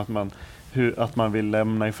yrkesstoltheten liksom, att man vill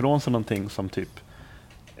lämna ifrån sig någonting som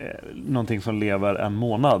någonting som lever en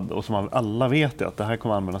månad, och som alla vet att det här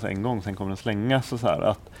kommer användas en gång, sen kommer den slängas och så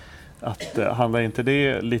här. Att handlar inte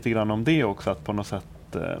det lite grann om det också, att på något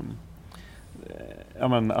sätt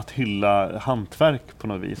att hylla hantverk på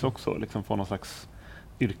något vis också, liksom få någon slags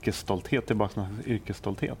yrkesstolthet, tillbaka någon slags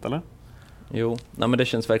yrkesstolthet, eller? Jo, men det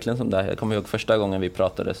känns verkligen som det. Jag kommer ihåg första gången vi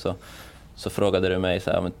pratade så så frågade du mig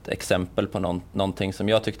så här, om ett exempel på någonting som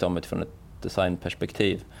jag tyckte om utifrån ett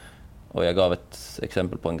designperspektiv. Och jag gav ett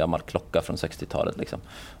exempel på en gammal klocka från 60-talet liksom,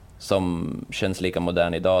 som känns lika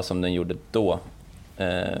modern idag som den gjorde då.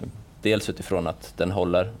 Dels utifrån att den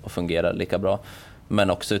håller och fungerar lika bra, men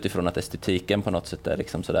också utifrån att estetiken på något sätt är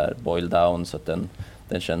liksom sådär boiled down så att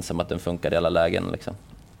den känns som att den funkar i alla lägen. Liksom.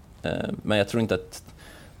 Men jag tror inte att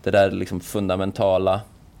det där liksom fundamentala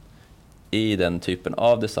i den typen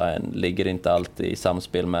av design ligger inte alltid i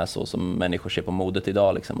samspel med så som människor ser på modet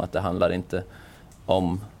idag. Liksom. Att det handlar inte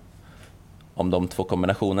om de två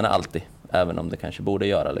kombinationerna alltid, även om det kanske borde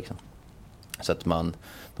göra. Liksom. Så att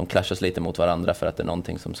de clashas lite mot varandra för att det är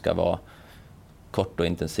någonting som ska vara kort och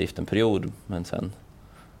intensivt en period, men sen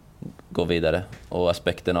gå vidare. Och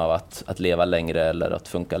aspekten av att leva längre eller att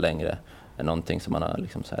funka längre är någonting som man har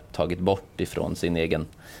liksom så här tagit bort ifrån sin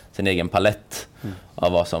egen palett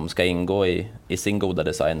av vad som ska ingå i sin goda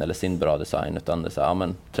design eller sin bra design. Utan det är så här,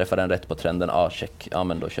 men träffar den rätt på trenden, check,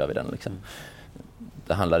 men då kör vi den. Liksom.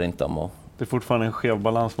 Det handlar inte om att... Det är fortfarande en skev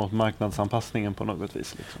balans mot marknadsanpassningen på något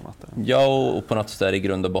vis. Liksom, Ja, och på något sätt är det i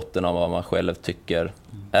grund och botten av vad man själv tycker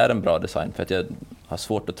är en bra design. För att jag har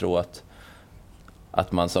svårt att tro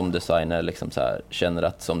att man som designer liksom så här känner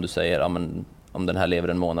att, som du säger, om den här lever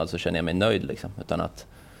en månad så känner jag mig nöjd. Liksom. Utan att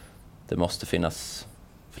det måste finnas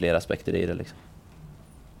fler aspekter i det. Liksom.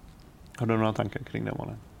 Har du några tankar kring det,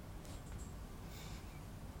 Malin?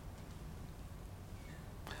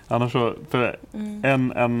 Annars så, för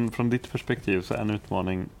en från ditt perspektiv så är en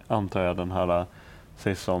utmaning, antar jag, den här,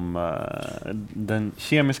 säg som den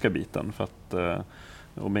kemiska biten, för att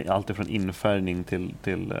och med allt ifrån infärgning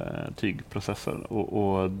till tygprocesser.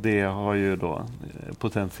 Och det har ju då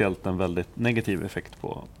potentiellt en väldigt negativ effekt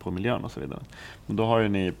på miljön och så vidare. Men då har ju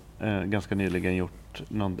ni ganska nyligen gjort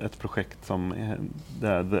ett projekt som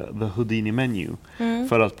The Houdini Menu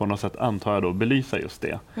för att på något sätt, antar jag då, belysa just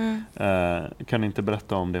det. Kan ni inte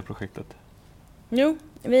berätta om det projektet? Jo,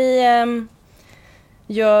 vi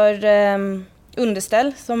gör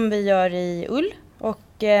underställ som vi gör i ull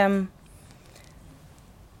och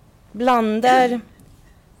blandar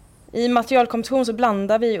i materialkomposition, så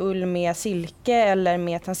blandar vi ull med silke eller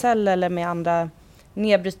med tencel eller med andra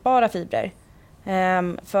nedbrytbara fibrer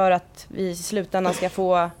för att vi i slutändan ska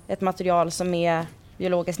få ett material som är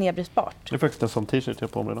biologiskt nedbrytbart. Det är faktiskt en sån t-shirt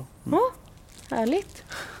jag på mig då. Ja, härligt.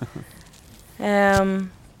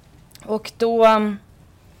 Och då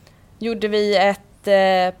gjorde vi ett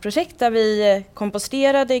projekt där vi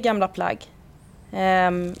komposterade gamla plagg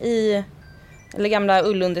eller gamla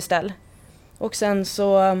ullunderställ. Och sen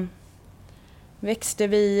så växte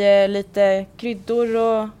vi lite kryddor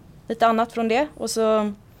och lite annat från det. Och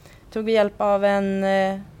så tog vi hjälp av en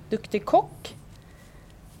duktig kock.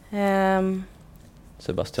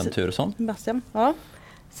 Sebastian Turesson. Sebastian, ja.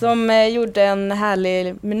 Som gjorde en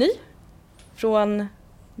härlig meny från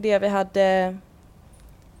det vi hade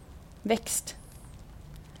växt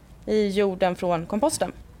i jorden från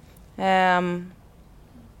komposten.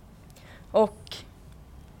 Och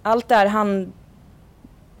allt där han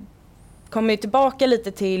kommer ju tillbaka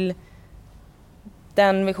lite till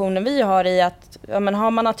den visionen vi har i att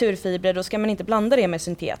har man naturfibrer, då ska man inte blanda det med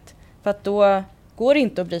syntet. För att då går det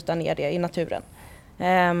inte att bryta ner det i naturen.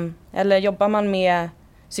 Eller jobbar man med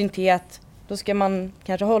syntet, då ska man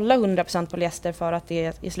kanske hålla 100% polyester för att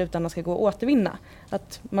det i slutändan ska gå att återvinna.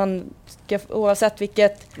 Att man ska, oavsett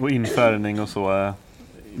vilket... Och infärgning och så är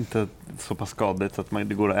inte så pass skadligt så att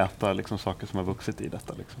det går att äta liksom saker som har vuxit i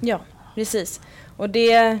detta. Liksom. Ja, precis. Och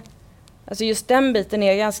det, alltså just den biten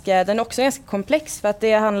är den är också ganska komplex, för att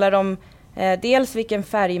det handlar om dels vilken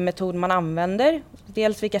färgmetod man använder,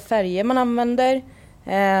 dels vilka färger man använder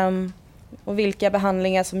och vilka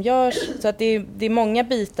behandlingar som görs. Så att det är många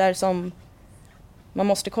bitar som man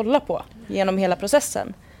måste kolla på genom hela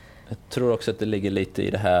processen. Jag tror också att det ligger lite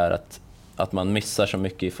i det här att man missar så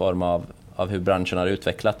mycket i form av hur branschen har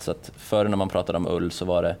utvecklats. Att förr när man pratade om ull så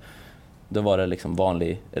var det liksom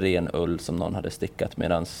vanlig ren ull som någon hade stickat.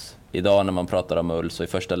 Medan idag när man pratar om ull så i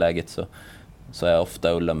första läget så är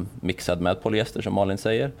ofta ullen mixad med polyester, som Malin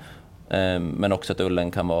säger. Men också att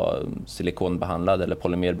ullen kan vara silikonbehandlad eller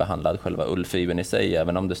polymerbehandlad, själva ullfibern i sig.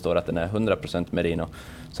 Även om det står att den är 100% merino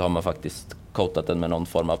så har man faktiskt coatat den med någon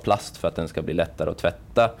form av plast för att den ska bli lättare att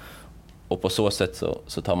tvätta. Och på så sätt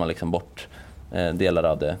så tar man liksom bort delar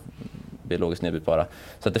av det biologiskt nedbrytbara.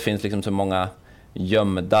 Så att det finns liksom så många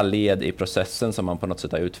gömda led i processen som man på något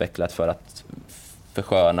sätt har utvecklat för att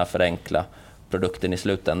försköna, förenkla produkten i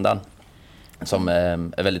slutändan, som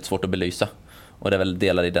är väldigt svårt att belysa. Och det är väl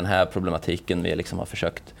delar i den här problematiken vi liksom har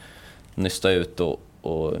försökt nysta ut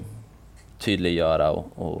och tydliggöra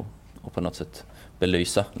och på något sätt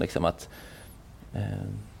belysa. Liksom att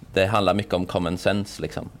Det handlar mycket om common sense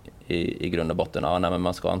liksom, i grund och botten. Nej, men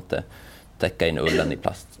man ska inte täcka in ullen i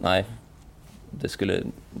plast. Nej, det skulle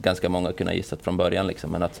ganska många kunna gissa från början.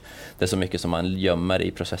 Liksom, men att det är så mycket som man gömmer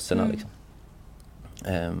i processerna. Liksom.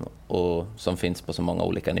 Och som finns på så många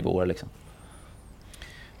olika nivåer. Liksom.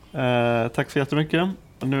 Tack så jättemycket.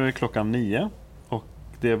 Nu är klockan 9 och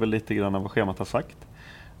det är väl lite grann av vad schemat har sagt.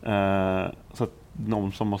 Så att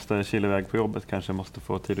någon som måste kila iväg på jobbet kanske måste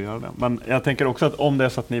få tid att göra det. Men jag tänker också att om det är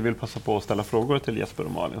så att ni vill passa på att ställa frågor till Jesper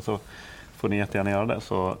och Malin så får ni jättegärna göra det.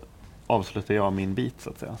 Så avslutar jag min bit så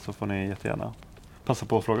att säga. Så får ni jättegärna passa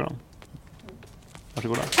på att fråga dem.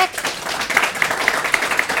 Varsågoda. Tack.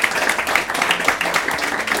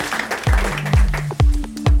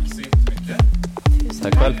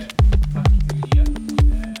 Tack själv.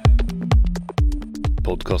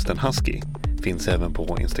 Podcasten Husky finns även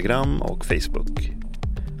på Instagram och Facebook.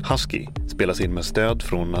 Husky spelas in med stöd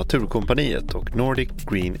från Naturkompaniet och Nordic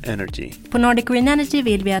Green Energy. På Nordic Green Energy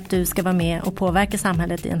vill vi att du ska vara med och påverka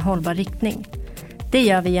samhället i en hållbar riktning. Det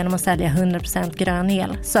gör vi genom att sälja 100% grön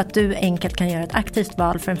el så att du enkelt kan göra ett aktivt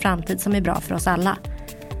val för en framtid som är bra för oss alla.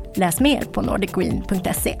 Läs mer på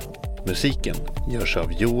nordicgreen.se. Musiken görs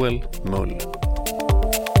av Joel Mull.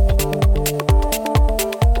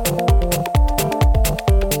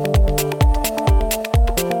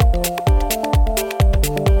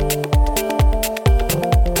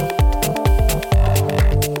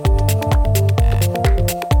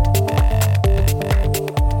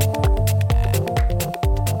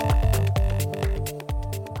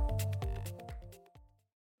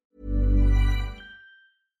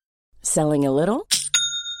 Selling a little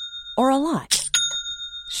or a lot?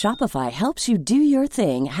 Shopify helps you do your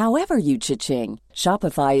thing however you cha-ching.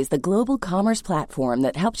 Shopify is the global commerce platform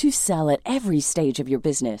that helps you sell at every stage of your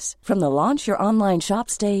business. From the launch your online shop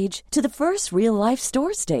stage to the first real-life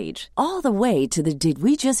store stage, all the way to the did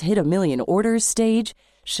we just hit a million orders stage.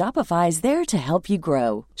 Shopify is there to help you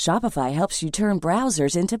grow. Shopify helps you turn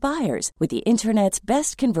browsers into buyers with the internet's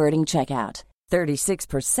best converting checkout.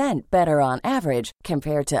 36% better on average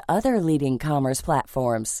compared to other leading commerce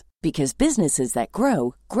platforms. Because businesses that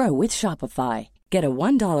grow, grow with Shopify. Get a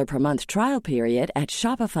 $1 per month trial period at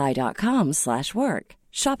shopify.com/work.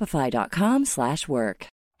 Shopify.com/work.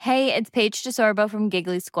 Hey, it's Paige DeSorbo from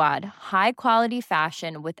Giggly Squad. High quality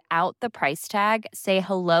fashion without the price tag. Say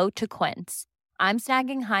hello to Quince. I'm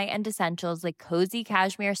snagging high-end essentials like cozy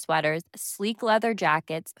cashmere sweaters, sleek leather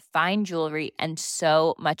jackets, fine jewelry, and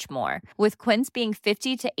so much more. With Quince being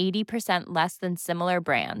 50 to 80% less than similar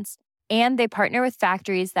brands. And they partner with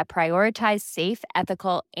factories that prioritize safe,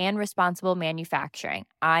 ethical, and responsible manufacturing.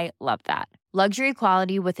 I love that. Luxury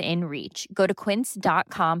quality within reach. Go to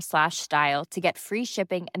quince.com/style to get free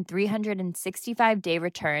shipping and 365-day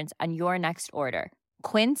returns on your next order.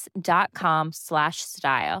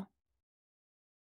 Quince.com/style.